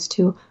it comes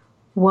to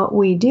what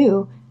we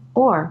do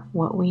or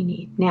what we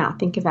need. Now,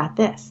 think about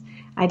this.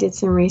 I did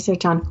some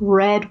research on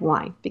red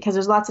wine, because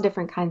there's lots of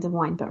different kinds of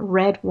wine, but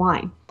red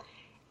wine,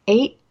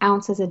 8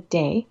 ounces a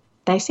day.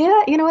 They say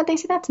that, you know what, they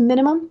say that's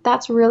minimum.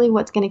 That's really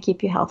what's going to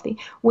keep you healthy.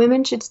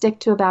 Women should stick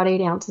to about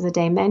 8 ounces a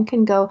day. Men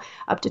can go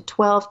up to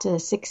 12 to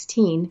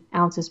 16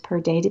 ounces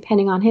per day,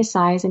 depending on his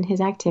size and his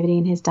activity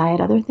and his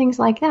diet, other things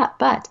like that.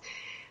 But,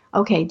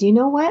 okay, do you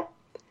know what?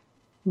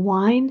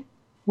 Wine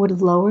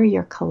would lower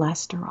your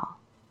cholesterol.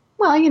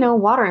 Well, you know,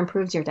 water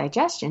improves your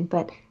digestion,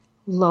 but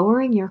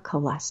lowering your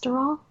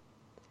cholesterol?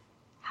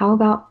 How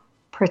about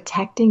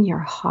protecting your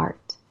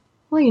heart?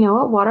 Well, you know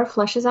what? Water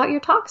flushes out your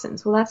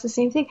toxins. Well, that's the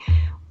same thing.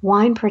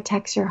 Wine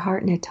protects your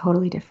heart in a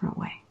totally different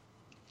way.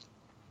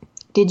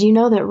 Did you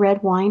know that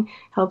red wine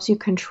helps you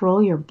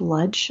control your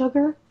blood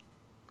sugar?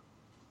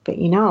 But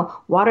you know,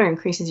 water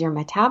increases your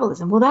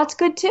metabolism. Well, that's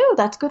good too.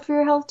 That's good for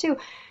your health too.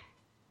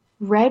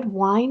 Red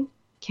wine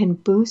can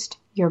boost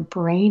your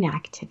brain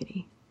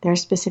activity. There are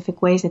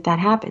specific ways that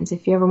happens.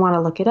 If you ever want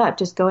to look it up,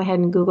 just go ahead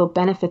and Google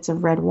benefits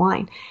of red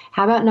wine.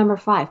 How about number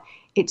 5?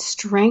 It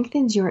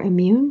strengthens your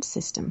immune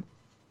system.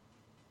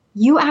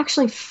 You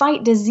actually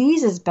fight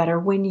diseases better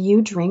when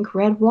you drink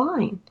red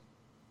wine.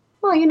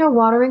 Well, you know,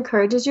 water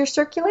encourages your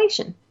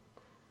circulation.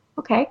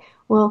 Okay,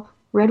 well,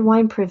 red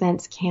wine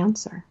prevents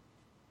cancer.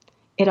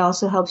 It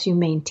also helps you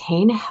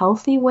maintain a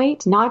healthy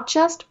weight, not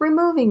just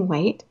removing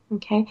weight,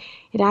 okay?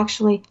 It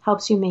actually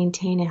helps you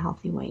maintain a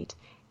healthy weight.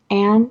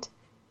 And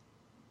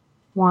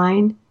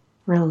wine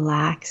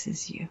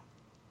relaxes you.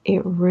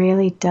 It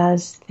really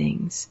does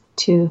things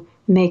to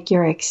make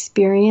your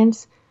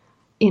experience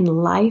in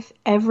life,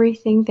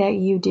 everything that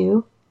you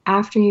do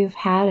after you've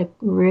had a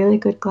really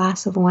good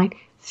glass of wine,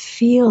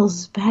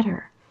 feels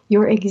better.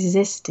 Your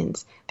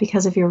existence,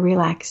 because of your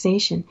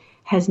relaxation,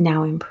 has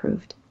now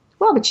improved.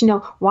 Well, but you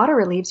know, water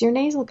relieves your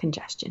nasal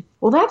congestion.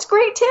 Well, that's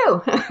great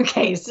too.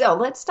 Okay, so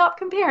let's stop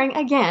comparing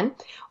again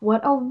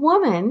what a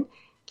woman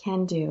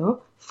can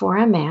do for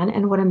a man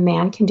and what a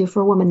man can do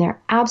for a woman.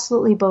 They're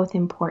absolutely both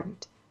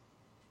important.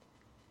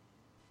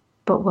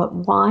 But what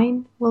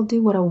wine will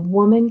do, what a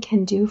woman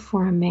can do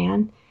for a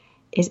man,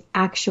 is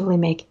actually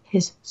make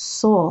his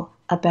soul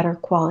a better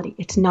quality.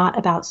 It's not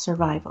about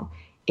survival.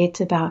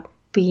 It's about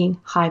being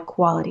high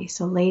quality.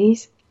 So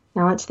ladies,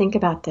 now let's think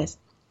about this.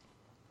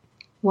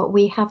 What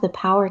we have the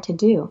power to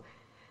do,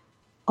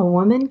 a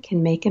woman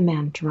can make a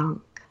man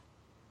drunk.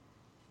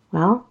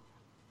 Well,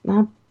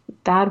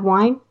 bad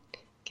wine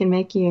can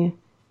make you,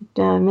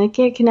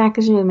 can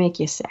actually make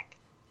you sick.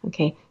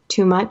 Okay,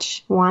 too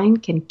much wine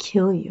can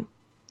kill you,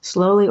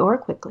 slowly or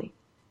quickly.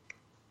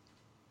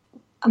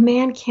 A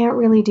man can't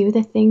really do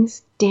the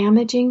things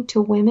damaging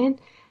to women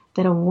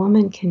that a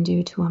woman can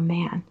do to a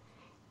man.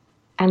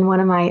 And one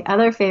of my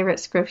other favorite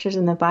scriptures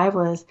in the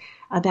Bible is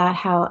about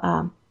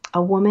how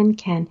a woman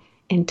can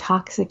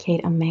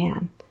intoxicate a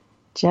man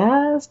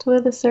just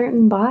with a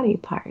certain body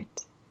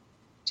part.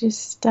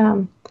 Just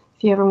if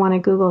you ever want to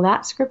Google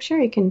that scripture,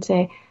 you can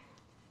say,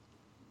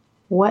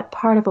 what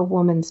part of a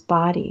woman's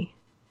body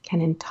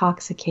can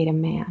intoxicate a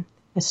man?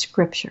 A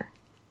scripture.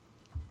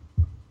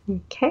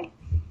 Okay.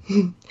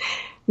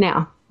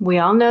 Now, we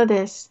all know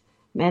this.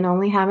 Men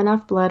only have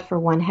enough blood for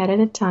one head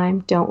at a time.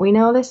 Don't we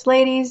know this,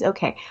 ladies?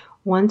 Okay.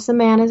 Once a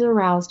man is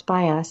aroused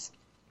by us,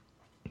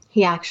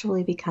 he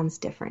actually becomes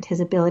different. His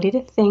ability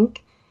to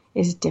think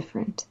is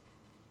different.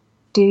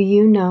 Do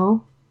you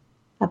know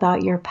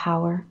about your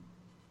power?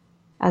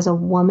 As a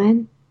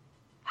woman,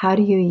 how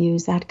do you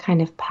use that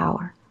kind of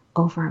power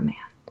over a man?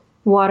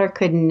 Water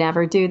could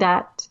never do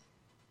that.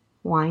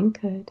 Wine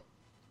could.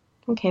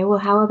 Okay, well,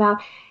 how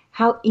about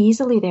how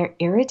easily they're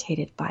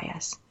irritated by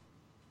us?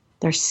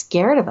 They're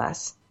scared of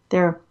us.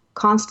 They're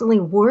constantly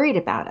worried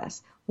about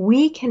us.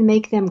 We can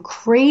make them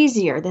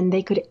crazier than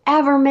they could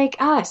ever make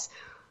us.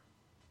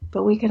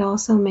 But we could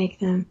also make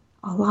them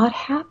a lot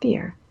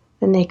happier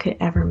than they could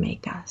ever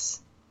make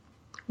us.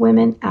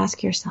 Women,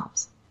 ask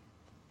yourselves,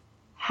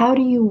 how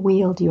do you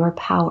wield your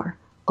power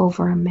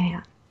over a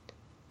man?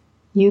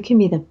 You can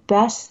be the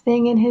best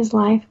thing in his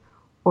life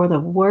or the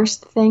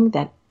worst thing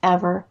that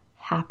ever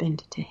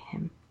happened to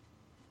him.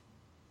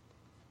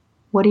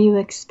 What do you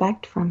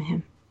expect from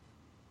him?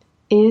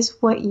 Is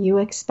what you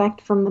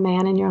expect from the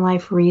man in your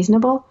life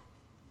reasonable?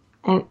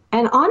 And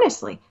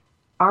honestly,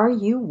 are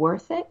you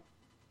worth it?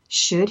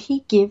 Should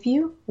he give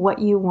you what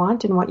you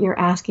want and what you're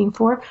asking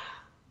for?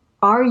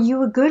 Are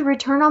you a good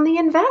return on the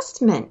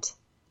investment?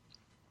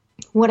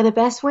 What are the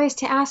best ways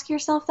to ask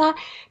yourself that?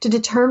 To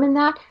determine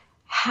that?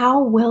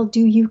 How well do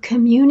you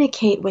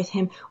communicate with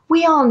him?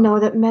 We all know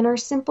that men are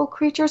simple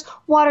creatures.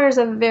 Water is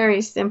a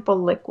very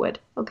simple liquid,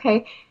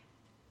 okay?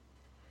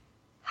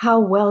 How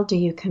well do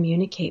you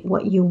communicate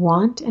what you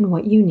want and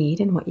what you need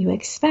and what you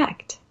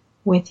expect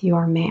with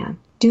your man?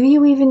 Do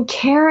you even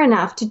care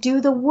enough to do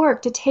the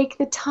work, to take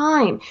the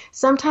time?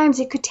 Sometimes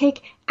it could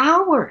take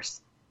hours,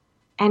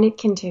 and it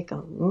can take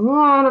a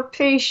lot of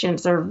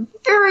patience. They're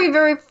very,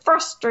 very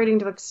frustrating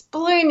to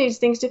explain these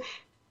things to.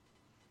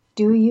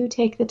 Do you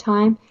take the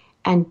time,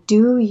 and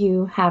do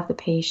you have the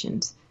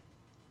patience?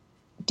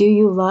 Do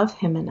you love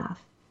him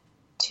enough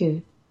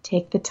to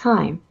take the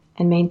time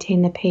and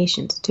maintain the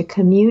patience to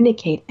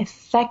communicate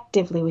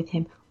effectively with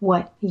him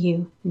what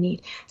you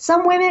need?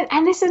 Some women,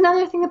 and this is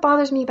another thing that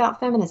bothers me about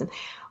feminism,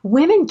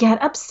 women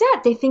get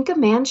upset. They think a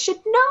man should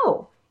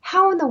know.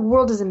 How in the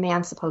world is a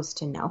man supposed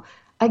to know?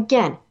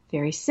 Again,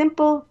 very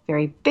simple,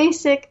 very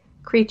basic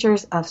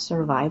creatures of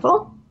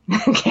survival.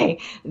 Okay,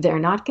 they're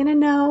not going to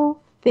know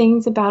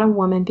things about a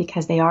woman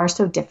because they are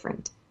so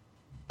different.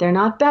 They're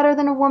not better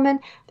than a woman.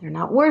 They're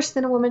not worse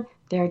than a woman.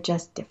 They're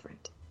just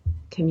different.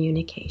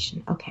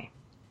 Communication. Okay.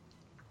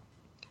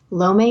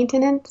 Low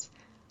maintenance,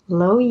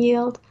 low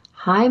yield,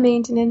 high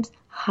maintenance,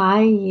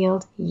 high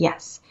yield.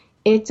 Yes,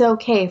 it's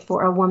okay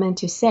for a woman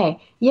to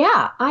say,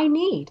 yeah, I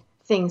need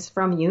things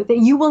from you that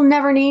you will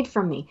never need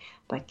from me.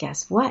 But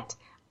guess what?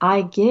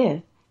 I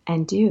give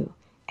and do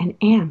and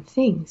am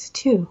things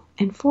to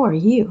and for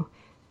you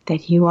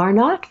that you are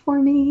not for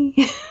me.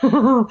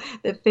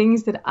 The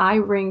things that I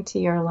bring to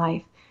your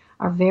life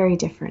are very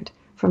different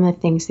from the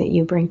things that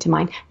you bring to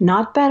mine.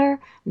 Not better,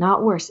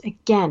 not worse.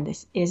 Again,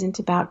 this isn't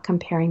about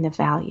comparing the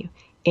value.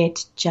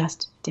 It's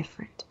just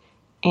different.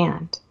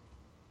 And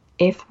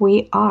if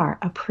we are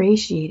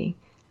appreciating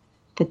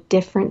the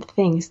different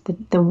things,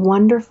 the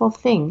wonderful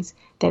things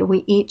that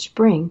we each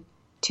bring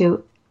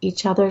to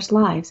each other's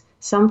lives,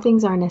 some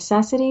things are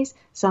necessities,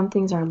 some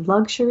things are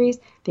luxuries.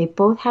 They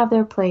both have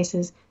their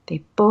places.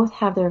 They both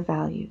have their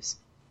values.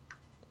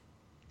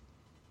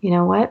 You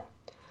know what?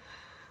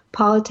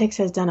 Politics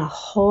has done a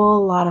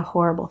whole lot of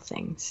horrible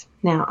things.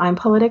 Now, I'm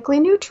politically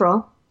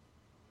neutral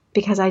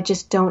because I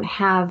just don't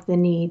have the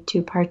need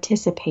to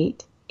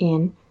participate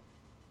in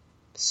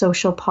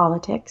social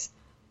politics.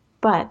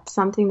 But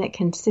something that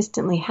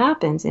consistently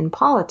happens in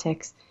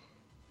politics,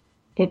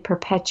 it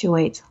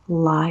perpetuates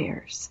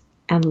liars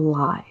and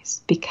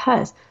lies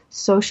because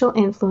social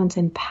influence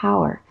and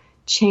power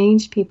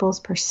change people's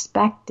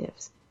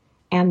perspectives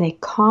and they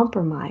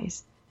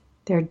compromise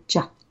their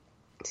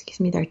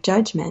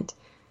judgment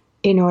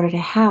in order to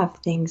have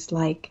things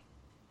like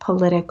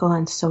political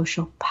and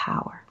social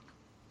power.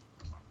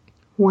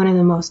 One of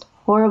the most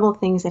horrible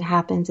things that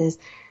happens is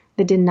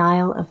the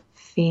denial of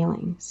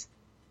feelings.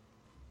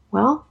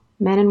 Well,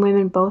 men and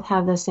women both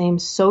have the same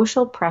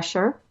social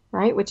pressure,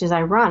 right? Which is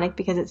ironic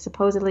because it's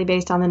supposedly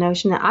based on the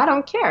notion that I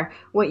don't care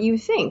what you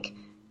think.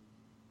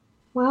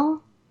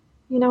 Well,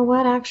 you know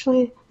what?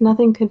 Actually,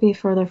 nothing could be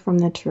further from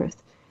the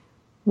truth.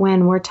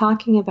 When we're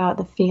talking about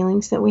the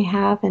feelings that we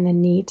have and the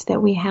needs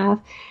that we have,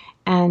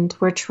 and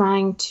we're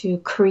trying to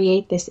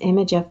create this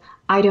image of,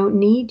 I don't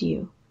need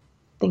you.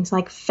 Things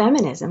like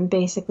feminism,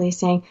 basically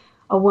saying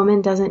a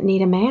woman doesn't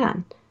need a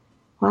man.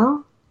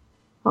 Well,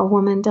 a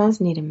woman does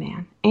need a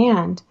man.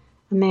 And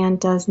a man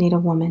does need a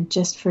woman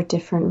just for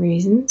different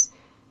reasons.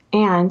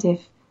 And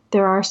if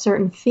there are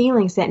certain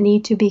feelings that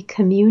need to be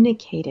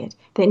communicated,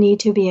 that need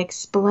to be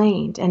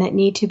explained, and that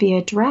need to be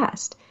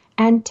addressed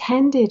and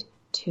tended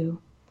to,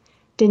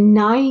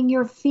 denying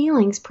your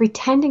feelings,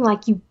 pretending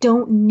like you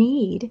don't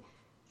need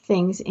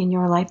things in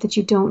your life, that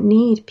you don't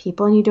need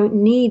people and you don't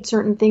need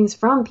certain things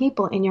from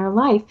people in your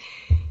life,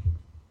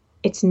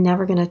 it's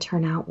never going to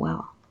turn out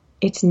well.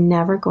 It's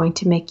never going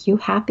to make you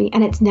happy,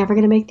 and it's never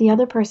going to make the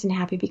other person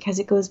happy because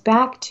it goes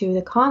back to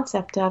the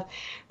concept of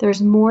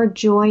there's more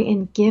joy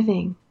in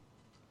giving.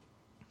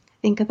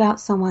 Think about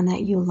someone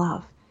that you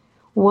love.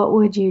 What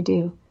would you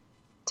do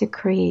to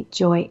create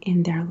joy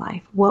in their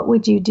life? What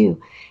would you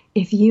do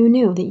if you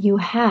knew that you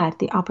had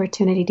the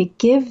opportunity to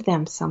give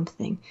them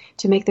something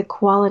to make the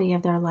quality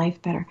of their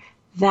life better?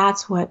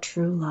 That's what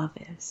true love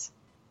is.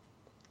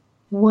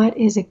 What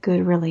is a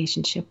good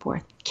relationship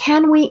worth?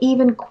 Can we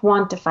even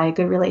quantify a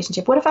good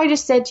relationship? What if I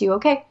just said to you,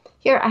 okay,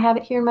 here, I have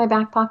it here in my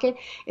back pocket.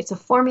 It's a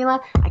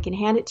formula. I can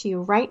hand it to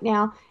you right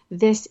now.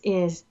 This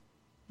is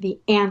the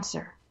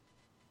answer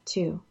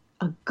to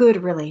a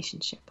good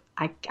relationship.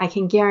 I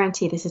can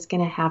guarantee this is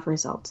going to have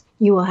results.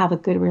 You will have a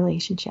good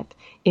relationship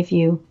if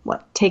you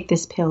take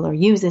this pill or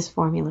use this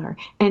formula or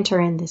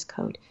enter in this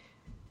code.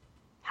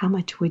 How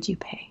much would you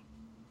pay?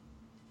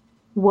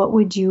 What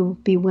would you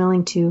be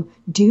willing to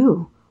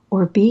do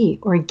or be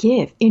or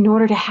give in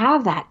order to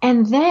have that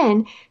and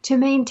then to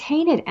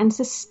maintain it and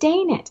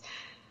sustain it?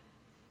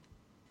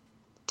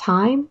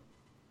 Time,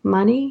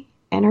 money,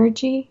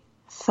 energy,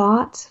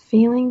 thoughts,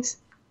 feelings.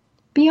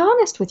 Be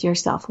honest with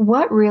yourself.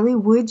 What really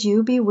would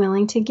you be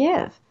willing to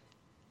give?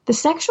 The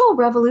sexual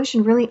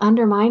revolution really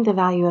undermined the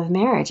value of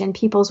marriage and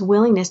people's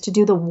willingness to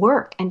do the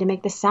work and to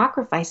make the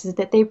sacrifices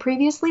that they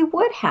previously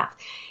would have.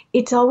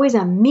 It's always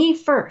a me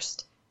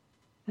first.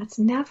 That's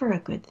never a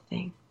good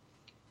thing.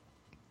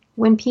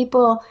 When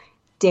people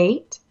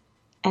date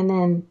and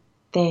then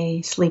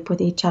they sleep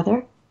with each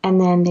other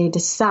and then they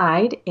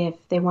decide if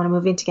they want to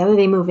move in together,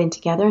 they move in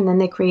together and then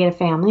they create a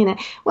family and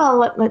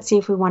let's see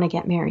if we want to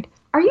get married.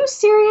 Are you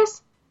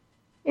serious?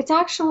 It's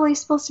actually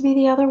supposed to be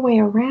the other way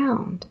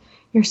around.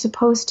 You're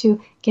supposed to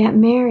get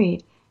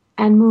married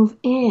and move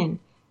in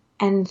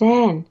and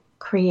then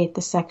create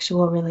the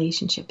sexual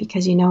relationship.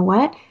 Because you know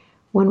what?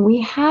 When we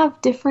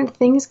have different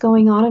things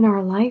going on in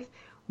our life,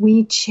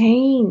 we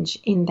change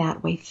in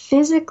that way,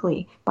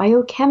 physically,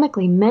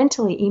 biochemically,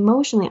 mentally,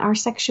 emotionally. Our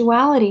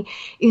sexuality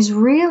is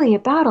really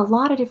about a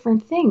lot of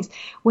different things.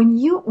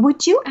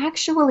 Would you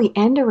actually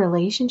end a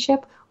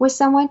relationship with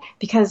someone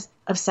because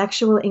of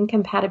sexual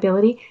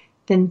incompatibility?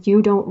 Then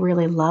you don't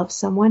really love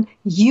someone.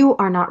 You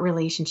are not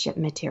relationship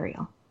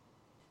material.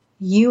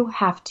 You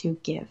have to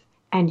give,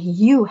 and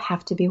you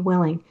have to be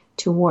willing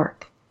to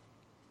work.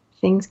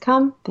 Things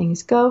come,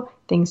 things go,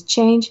 things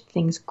change,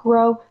 things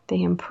grow,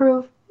 they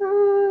improve.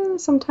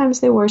 Sometimes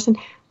they worsen.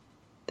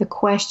 The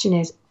question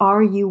is,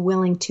 are you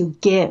willing to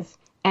give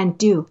and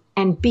do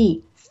and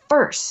be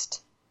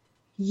first?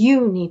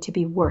 You need to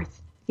be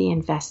worth the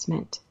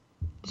investment.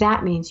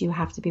 That means you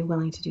have to be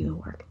willing to do the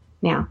work.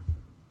 Now,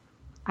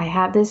 I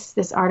have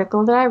this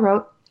article that I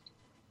wrote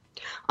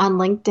on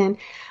LinkedIn.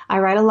 I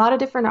write a lot of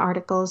different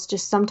articles,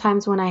 just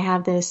sometimes when I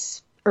have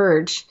this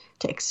urge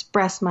to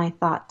express my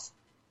thoughts.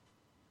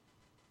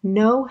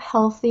 No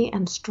healthy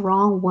and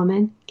strong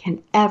woman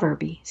can ever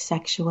be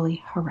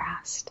sexually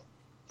harassed.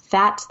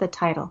 That's the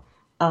title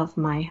of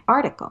my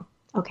article.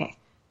 Okay,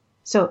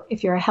 so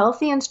if you're a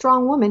healthy and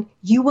strong woman,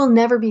 you will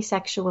never be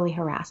sexually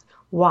harassed.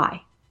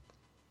 Why?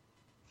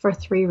 For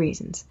 3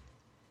 reasons.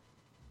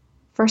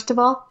 First of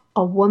all,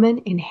 a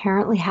woman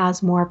inherently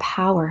has more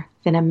power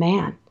than a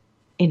man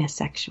in a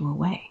sexual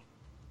way.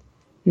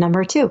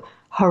 Number 2,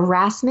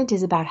 harassment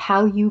is about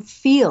how you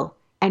feel,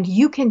 and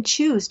you can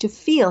choose to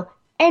feel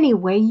any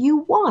way you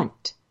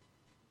want.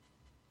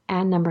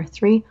 And number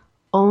 3,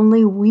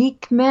 only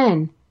weak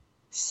men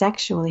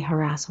sexually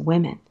harass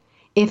women.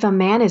 If a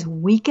man is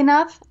weak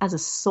enough as a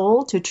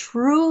soul to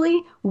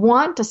truly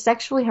want to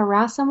sexually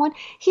harass someone,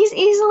 he's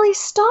easily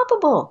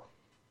stoppable.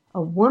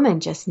 A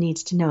woman just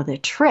needs to know the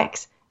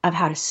tricks of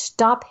how to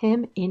stop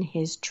him in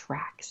his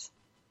tracks.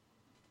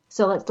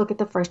 So let's look at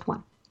the first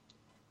one.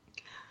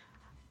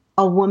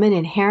 A woman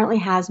inherently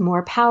has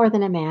more power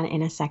than a man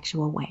in a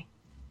sexual way.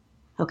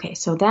 Okay,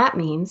 so that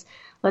means,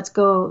 let's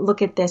go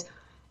look at this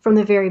from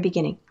the very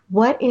beginning.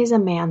 What is a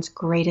man's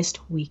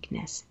greatest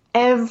weakness?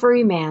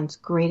 Every man's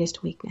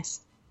greatest weakness.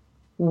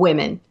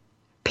 Women.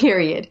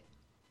 Period.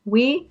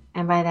 We,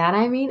 and by that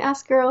I mean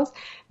us girls,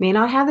 may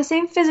not have the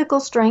same physical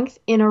strength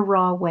in a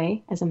raw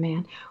way as a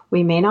man.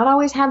 We may not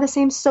always have the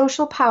same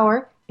social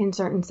power in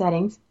certain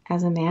settings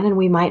as a man, and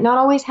we might not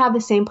always have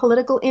the same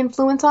political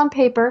influence on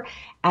paper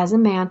as a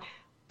man,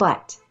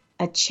 but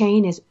a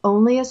chain is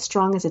only as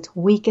strong as its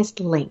weakest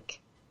link.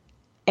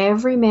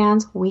 Every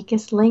man's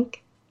weakest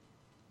link,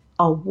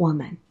 a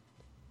woman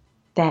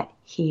that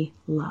he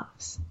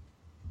loves,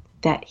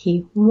 that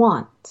he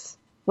wants.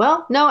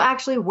 Well, no,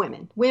 actually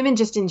women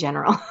just in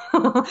general.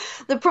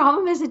 The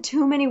problem is that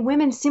too many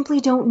women simply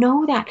don't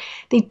know that.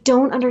 They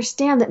don't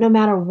understand that no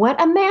matter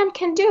what a man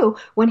can do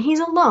when he's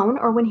alone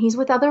or when he's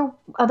with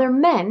other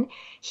men,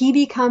 he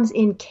becomes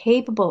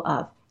incapable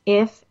of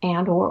if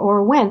and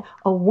or when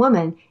a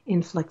woman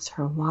inflicts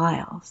her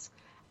wiles.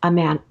 A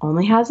man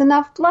only has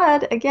enough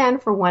blood, again,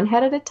 for one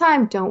head at a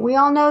time. Don't we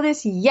all know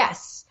this?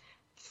 Yes.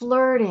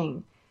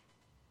 Flirting.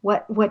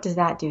 What does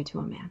that do to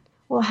a man?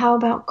 Well, how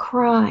about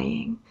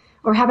crying?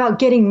 Or how about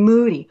getting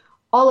moody?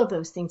 All of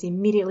those things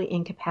immediately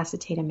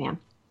incapacitate a man.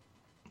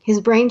 His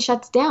brain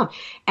shuts down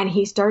and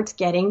he starts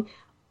getting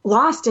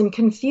lost and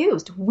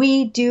confused.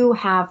 We do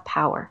have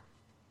power.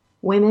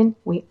 Women,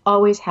 we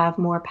always have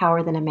more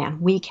power than a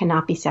man. We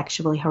cannot be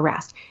sexually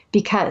harassed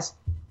because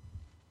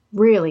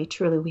really,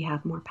 truly, we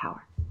have more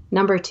power.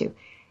 Number 2,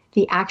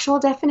 the actual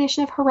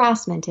definition of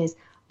harassment is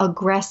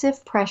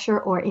aggressive pressure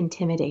or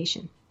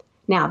intimidation.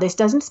 Now, this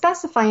doesn't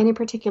specify any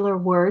particular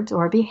words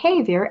or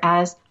behavior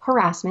as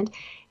harassment.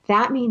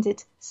 That means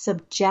it's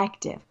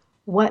subjective.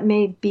 What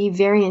may be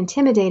very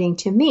intimidating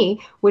to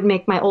me would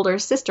make my older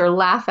sister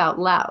laugh out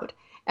loud.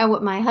 And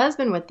what my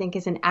husband would think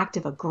is an act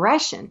of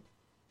aggression,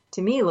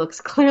 to me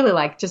looks clearly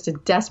like just a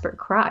desperate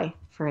cry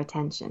for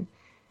attention.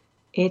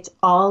 It's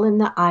all in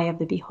the eye of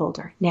the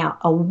beholder. Now,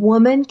 a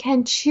woman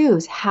can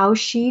choose how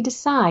she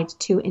decides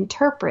to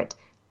interpret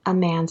a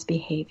man's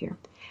behavior.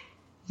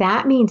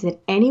 That means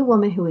that any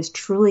woman who is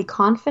truly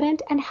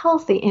confident and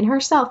healthy in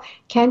herself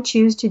can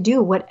choose to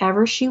do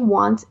whatever she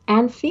wants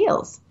and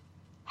feels,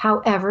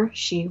 however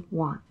she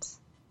wants,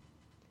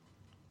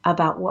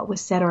 about what was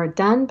said or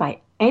done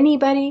by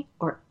anybody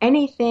or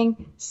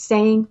anything,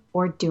 saying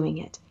or doing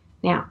it.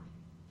 Now,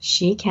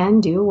 she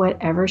can do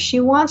whatever she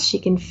wants. She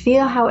can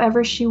feel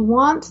however she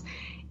wants.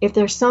 If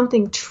there's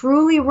something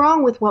truly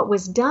wrong with what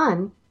was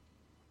done,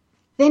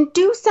 then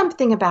do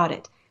something about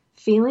it.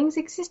 Feelings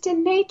exist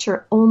in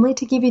nature only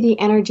to give you the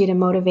energy to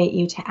motivate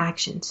you to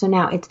action. So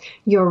now it's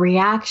your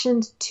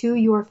reactions to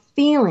your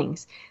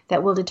feelings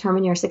that will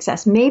determine your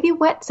success. Maybe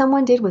what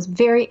someone did was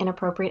very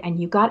inappropriate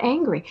and you got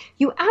angry.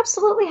 You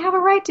absolutely have a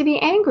right to be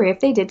angry if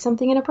they did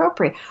something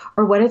inappropriate.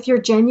 Or what if you're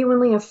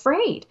genuinely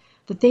afraid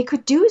that they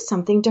could do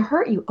something to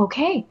hurt you?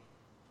 Okay,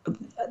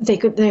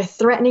 they're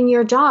threatening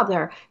your job.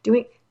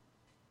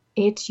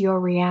 It's your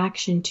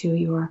reaction to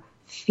your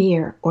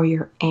fear or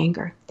your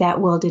anger that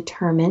will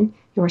determine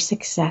your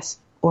success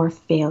or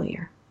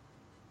failure.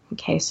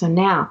 Okay, so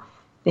now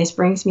this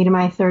brings me to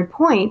my third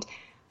point.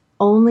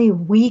 Only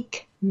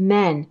weak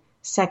men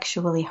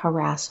sexually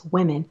harass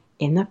women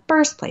in the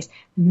first place.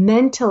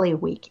 Mentally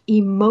weak,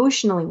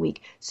 emotionally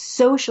weak,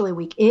 socially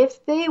weak.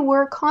 If they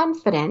were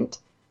confident,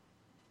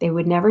 they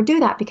would never do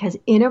that because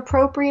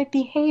inappropriate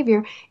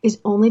behavior is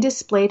only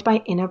displayed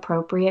by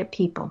inappropriate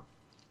people.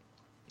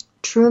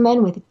 True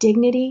men with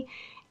dignity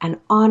and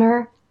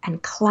honor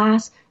and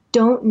class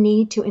don't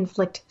need to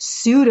inflict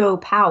pseudo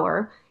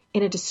power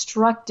in a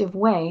destructive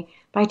way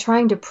by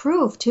trying to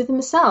prove to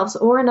themselves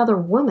or another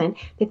woman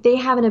that they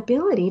have an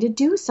ability to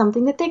do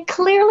something that they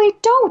clearly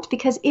don't,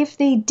 because if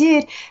they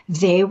did,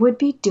 they would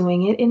be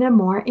doing it in a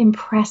more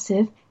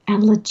impressive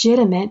and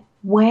legitimate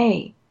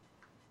way.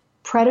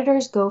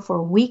 Predators go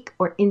for weak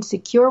or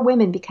insecure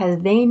women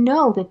because they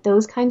know that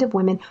those kind of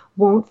women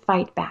won't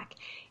fight back.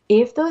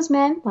 If those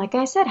men, like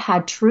I said,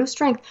 had true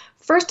strength,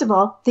 first of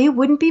all, they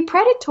wouldn't be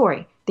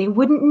predatory. They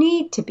wouldn't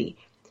need to be.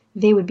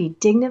 They would be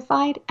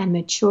dignified and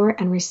mature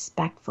and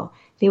respectful.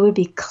 They would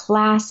be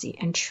classy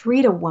and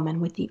treat a woman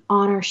with the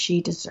honor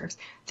she deserves.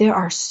 There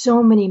are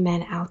so many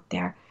men out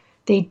there.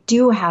 They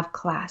do have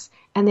class,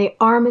 and they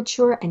are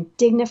mature and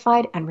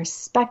dignified and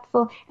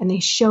respectful, and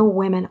they show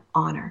women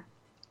honor.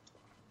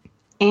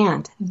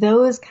 And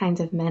those kinds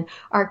of men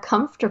are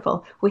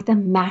comfortable with the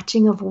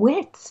matching of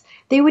wits.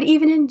 They would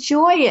even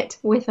enjoy it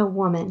with a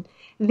woman.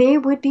 They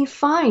would be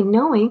fine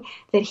knowing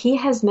that he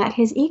has met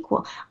his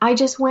equal. I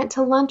just went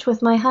to lunch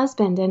with my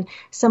husband and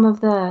some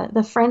of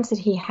the friends that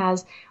he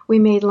has. We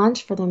made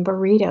lunch for them,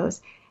 burritos.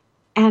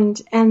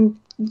 And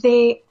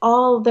they're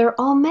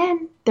all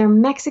men. They're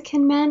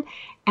Mexican men.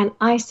 And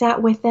I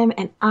sat with them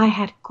and I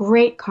had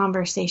great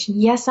conversation.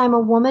 Yes, I'm a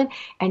woman.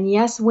 And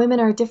yes, women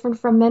are different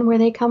from men where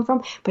they come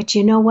from. But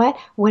you know what?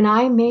 When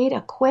I made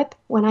a quip,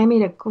 when I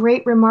made a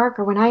great remark,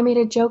 or when I made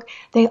a joke,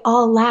 they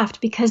all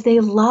laughed because they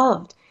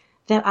loved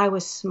that I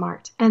was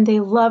smart. And they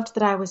loved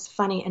that I was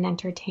funny and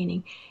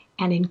entertaining.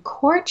 And in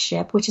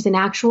courtship, which is an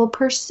actual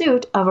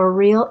pursuit of a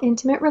real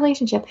intimate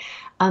relationship,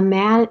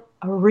 a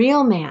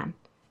real man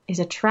is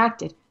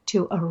attracted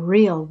to a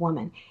real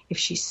woman if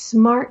she's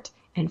smart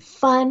and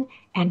fun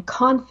and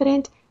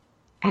confident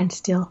and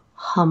still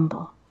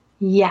humble.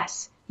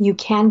 Yes, you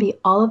can be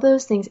all of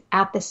those things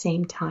at the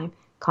same time.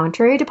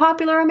 Contrary to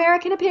popular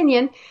American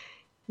opinion,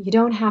 you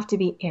don't have to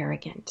be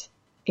arrogant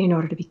in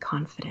order to be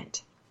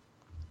confident.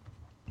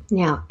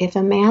 Now, if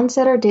a man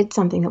said or did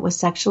something that was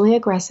sexually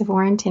aggressive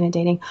or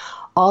intimidating,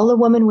 all a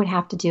woman would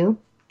have to do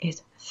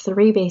is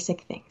 3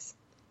 basic things.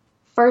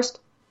 First,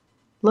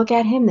 look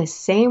at him the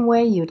same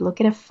way you'd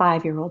look at a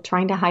 5-year-old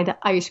trying to hide the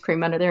ice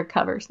cream under their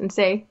covers and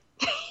say,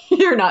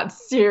 "You're not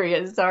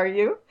serious, are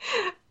you?"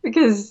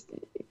 Because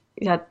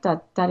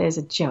that is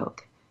a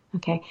joke.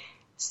 Okay.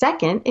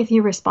 Second, if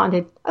you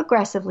responded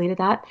aggressively to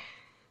that,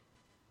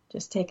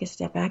 just take a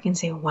step back and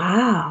say,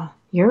 "Wow,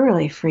 you're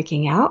really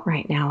freaking out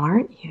right now,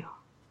 aren't you?"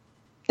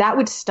 That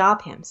would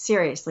stop him,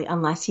 seriously,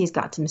 unless he's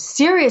got some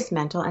serious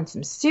mental and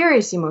some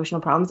serious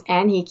emotional problems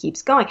and he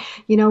keeps going.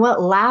 You know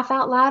what? Laugh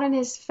out loud in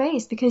his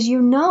face because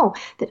you know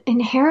that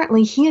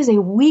inherently he is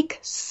a weak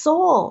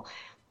soul.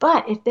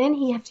 But if then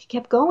he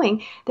kept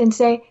going, then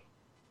say,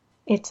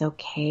 "It's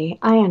okay.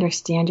 I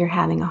understand you're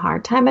having a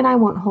hard time and I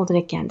won't hold it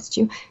against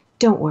you.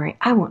 Don't worry.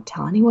 I won't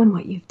tell anyone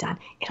what you've done.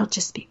 It'll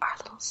just be our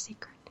little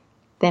secret."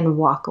 Then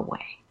walk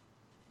away.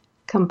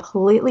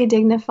 Completely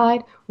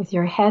dignified with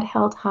your head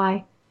held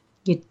high.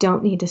 You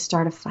don't need to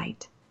start a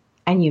fight,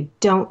 and you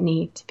don't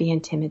need to be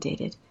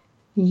intimidated.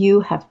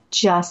 You have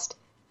just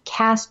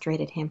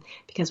castrated him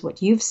because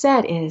what you've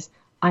said is,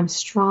 I'm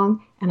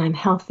strong and I'm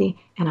healthy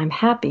and I'm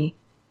happy,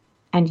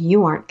 and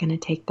you aren't going to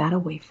take that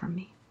away from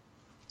me.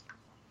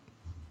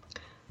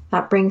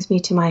 That brings me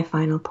to my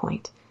final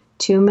point.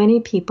 Too many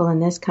people in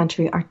this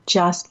country are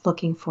just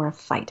looking for a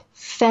fight.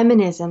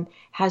 Feminism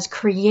has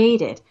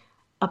created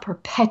a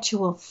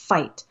perpetual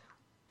fight.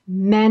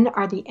 Men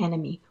are the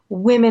enemy.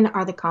 Women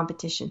are the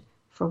competition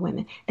for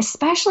women,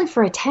 especially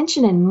for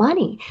attention and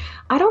money.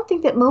 I don't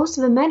think that most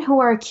of the men who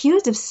are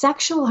accused of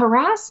sexual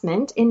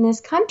harassment in this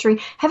country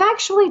have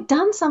actually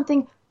done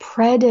something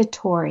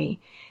predatory.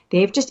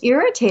 They've just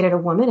irritated a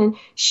woman and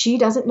she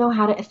doesn't know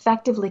how to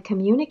effectively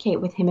communicate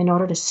with him in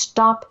order to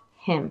stop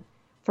him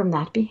from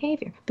that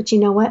behavior. But you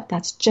know what?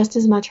 That's just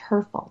as much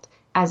her fault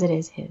as it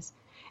is his.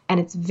 And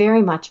it's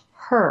very much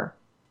her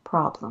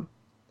problem.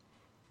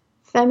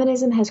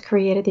 Feminism has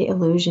created the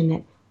illusion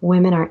that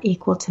women are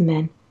equal to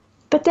men,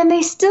 but then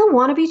they still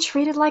want to be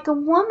treated like a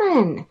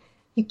woman.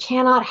 You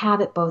cannot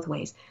have it both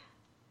ways.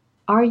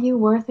 Are you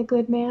worth a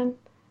good man?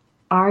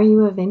 Are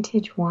you a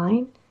vintage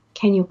wine?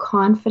 Can you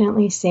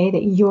confidently say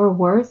that you're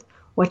worth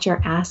what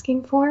you're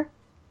asking for?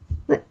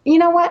 You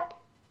know what?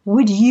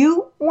 Would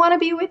you want to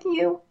be with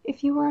you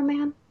if you were a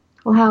man?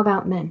 Well, how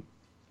about men?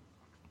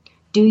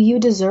 Do you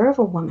deserve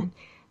a woman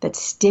that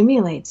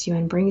stimulates you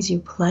and brings you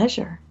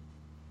pleasure?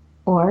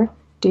 Or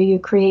do you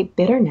create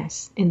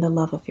bitterness in the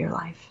love of your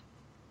life?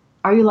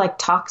 Are you like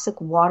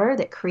toxic water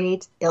that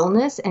creates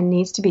illness and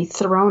needs to be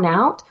thrown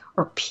out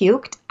or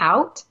puked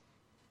out?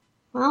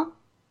 Well,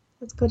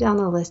 let's go down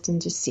the list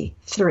and just see.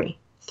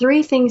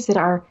 Three things that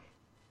are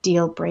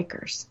deal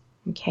breakers,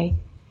 okay?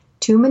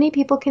 Too many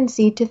people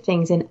concede to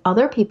things in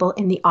other people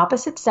in the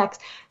opposite sex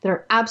that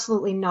are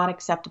absolutely not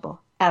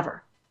acceptable,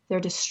 ever. They're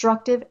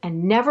destructive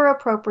and never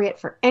appropriate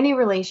for any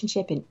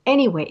relationship in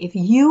any way. If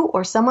you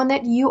or someone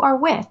that you are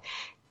with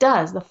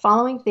does the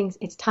following things,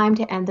 it's time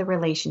to end the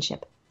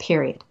relationship,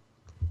 period.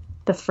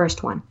 The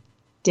first one,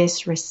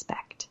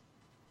 disrespect.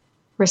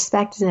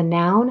 Respect is a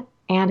noun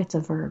and it's a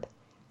verb.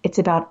 It's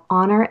about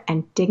honor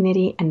and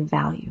dignity and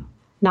value,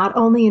 not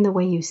only in the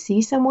way you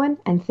see someone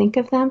and think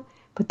of them,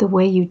 but the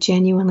way you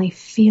genuinely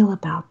feel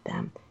about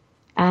them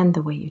and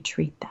the way you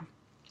treat them.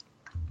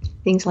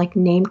 Things like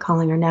name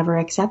calling are never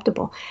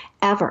acceptable,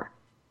 ever.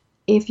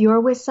 If you're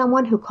with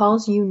someone who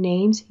calls you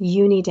names,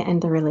 you need to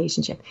end the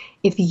relationship.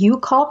 If you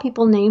call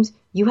people names,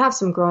 you have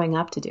some growing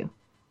up to do.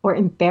 Or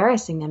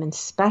embarrassing them,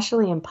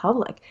 especially in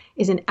public,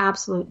 is an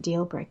absolute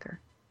deal breaker.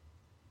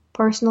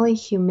 Personally,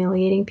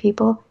 humiliating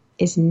people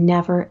is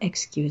never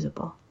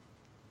excusable.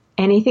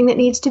 Anything that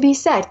needs to be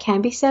said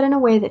can be said in a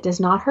way that does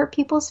not hurt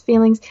people's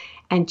feelings,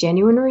 and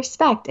genuine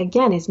respect,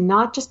 again, is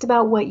not just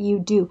about what you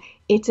do,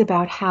 it's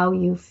about how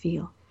you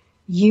feel.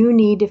 You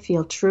need to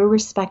feel true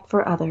respect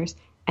for others,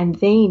 and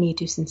they need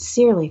to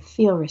sincerely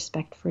feel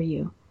respect for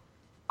you.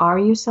 Are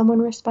you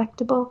someone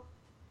respectable?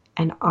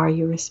 And are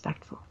you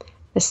respectful?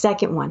 The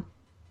second one,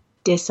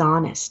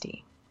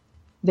 dishonesty.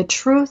 The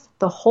truth,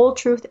 the whole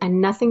truth, and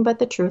nothing but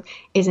the truth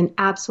is an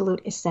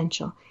absolute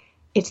essential.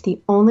 It's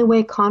the only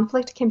way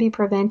conflict can be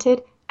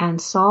prevented and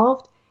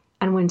solved.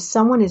 And when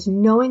someone is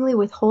knowingly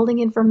withholding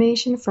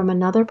information from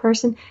another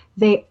person,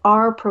 they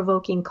are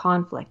provoking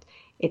conflict.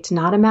 It's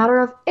not a matter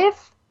of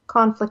if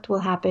conflict will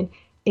happen.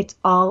 It's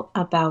all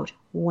about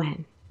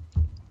when.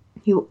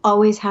 You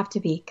always have to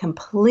be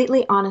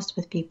completely honest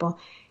with people.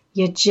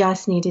 You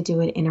just need to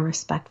do it in a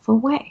respectful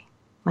way,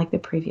 like the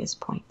previous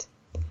point.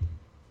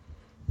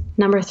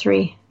 Number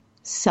 3,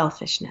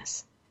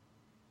 selfishness.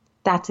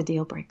 That's a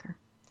deal breaker.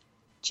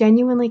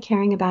 Genuinely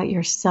caring about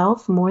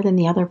yourself more than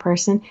the other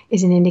person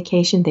is an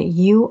indication that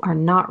you are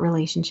not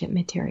relationship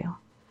material.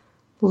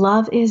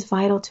 Love is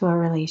vital to a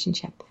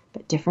relationship,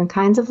 but different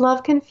kinds of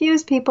love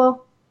confuse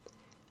people.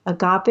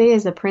 Agape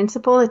is a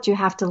principle that you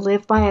have to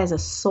live by as a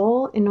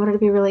soul in order to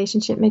be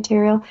relationship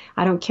material.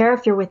 I don't care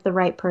if you're with the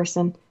right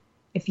person.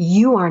 If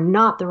you are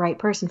not the right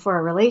person for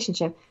a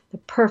relationship, the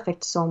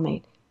perfect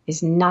soulmate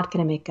is not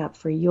going to make up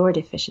for your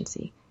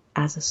deficiency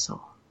as a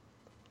soul.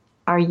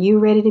 Are you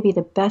ready to be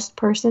the best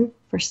person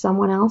for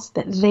someone else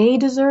that they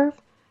deserve?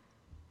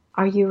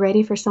 Are you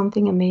ready for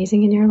something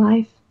amazing in your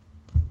life?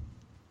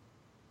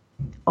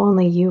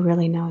 Only you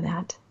really know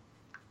that.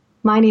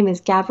 My name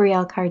is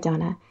Gabrielle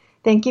Cardona.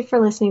 Thank you for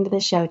listening to the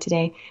show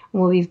today.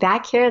 We'll be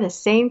back here the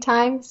same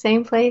time,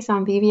 same place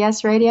on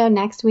BBS Radio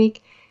next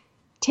week.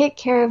 Take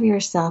care of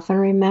yourself and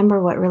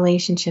remember what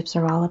relationships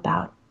are all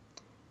about.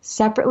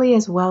 Separately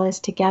as well as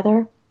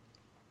together,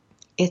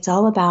 it's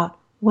all about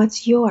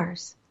what's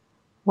yours,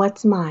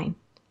 what's mine,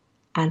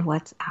 and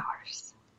what's ours.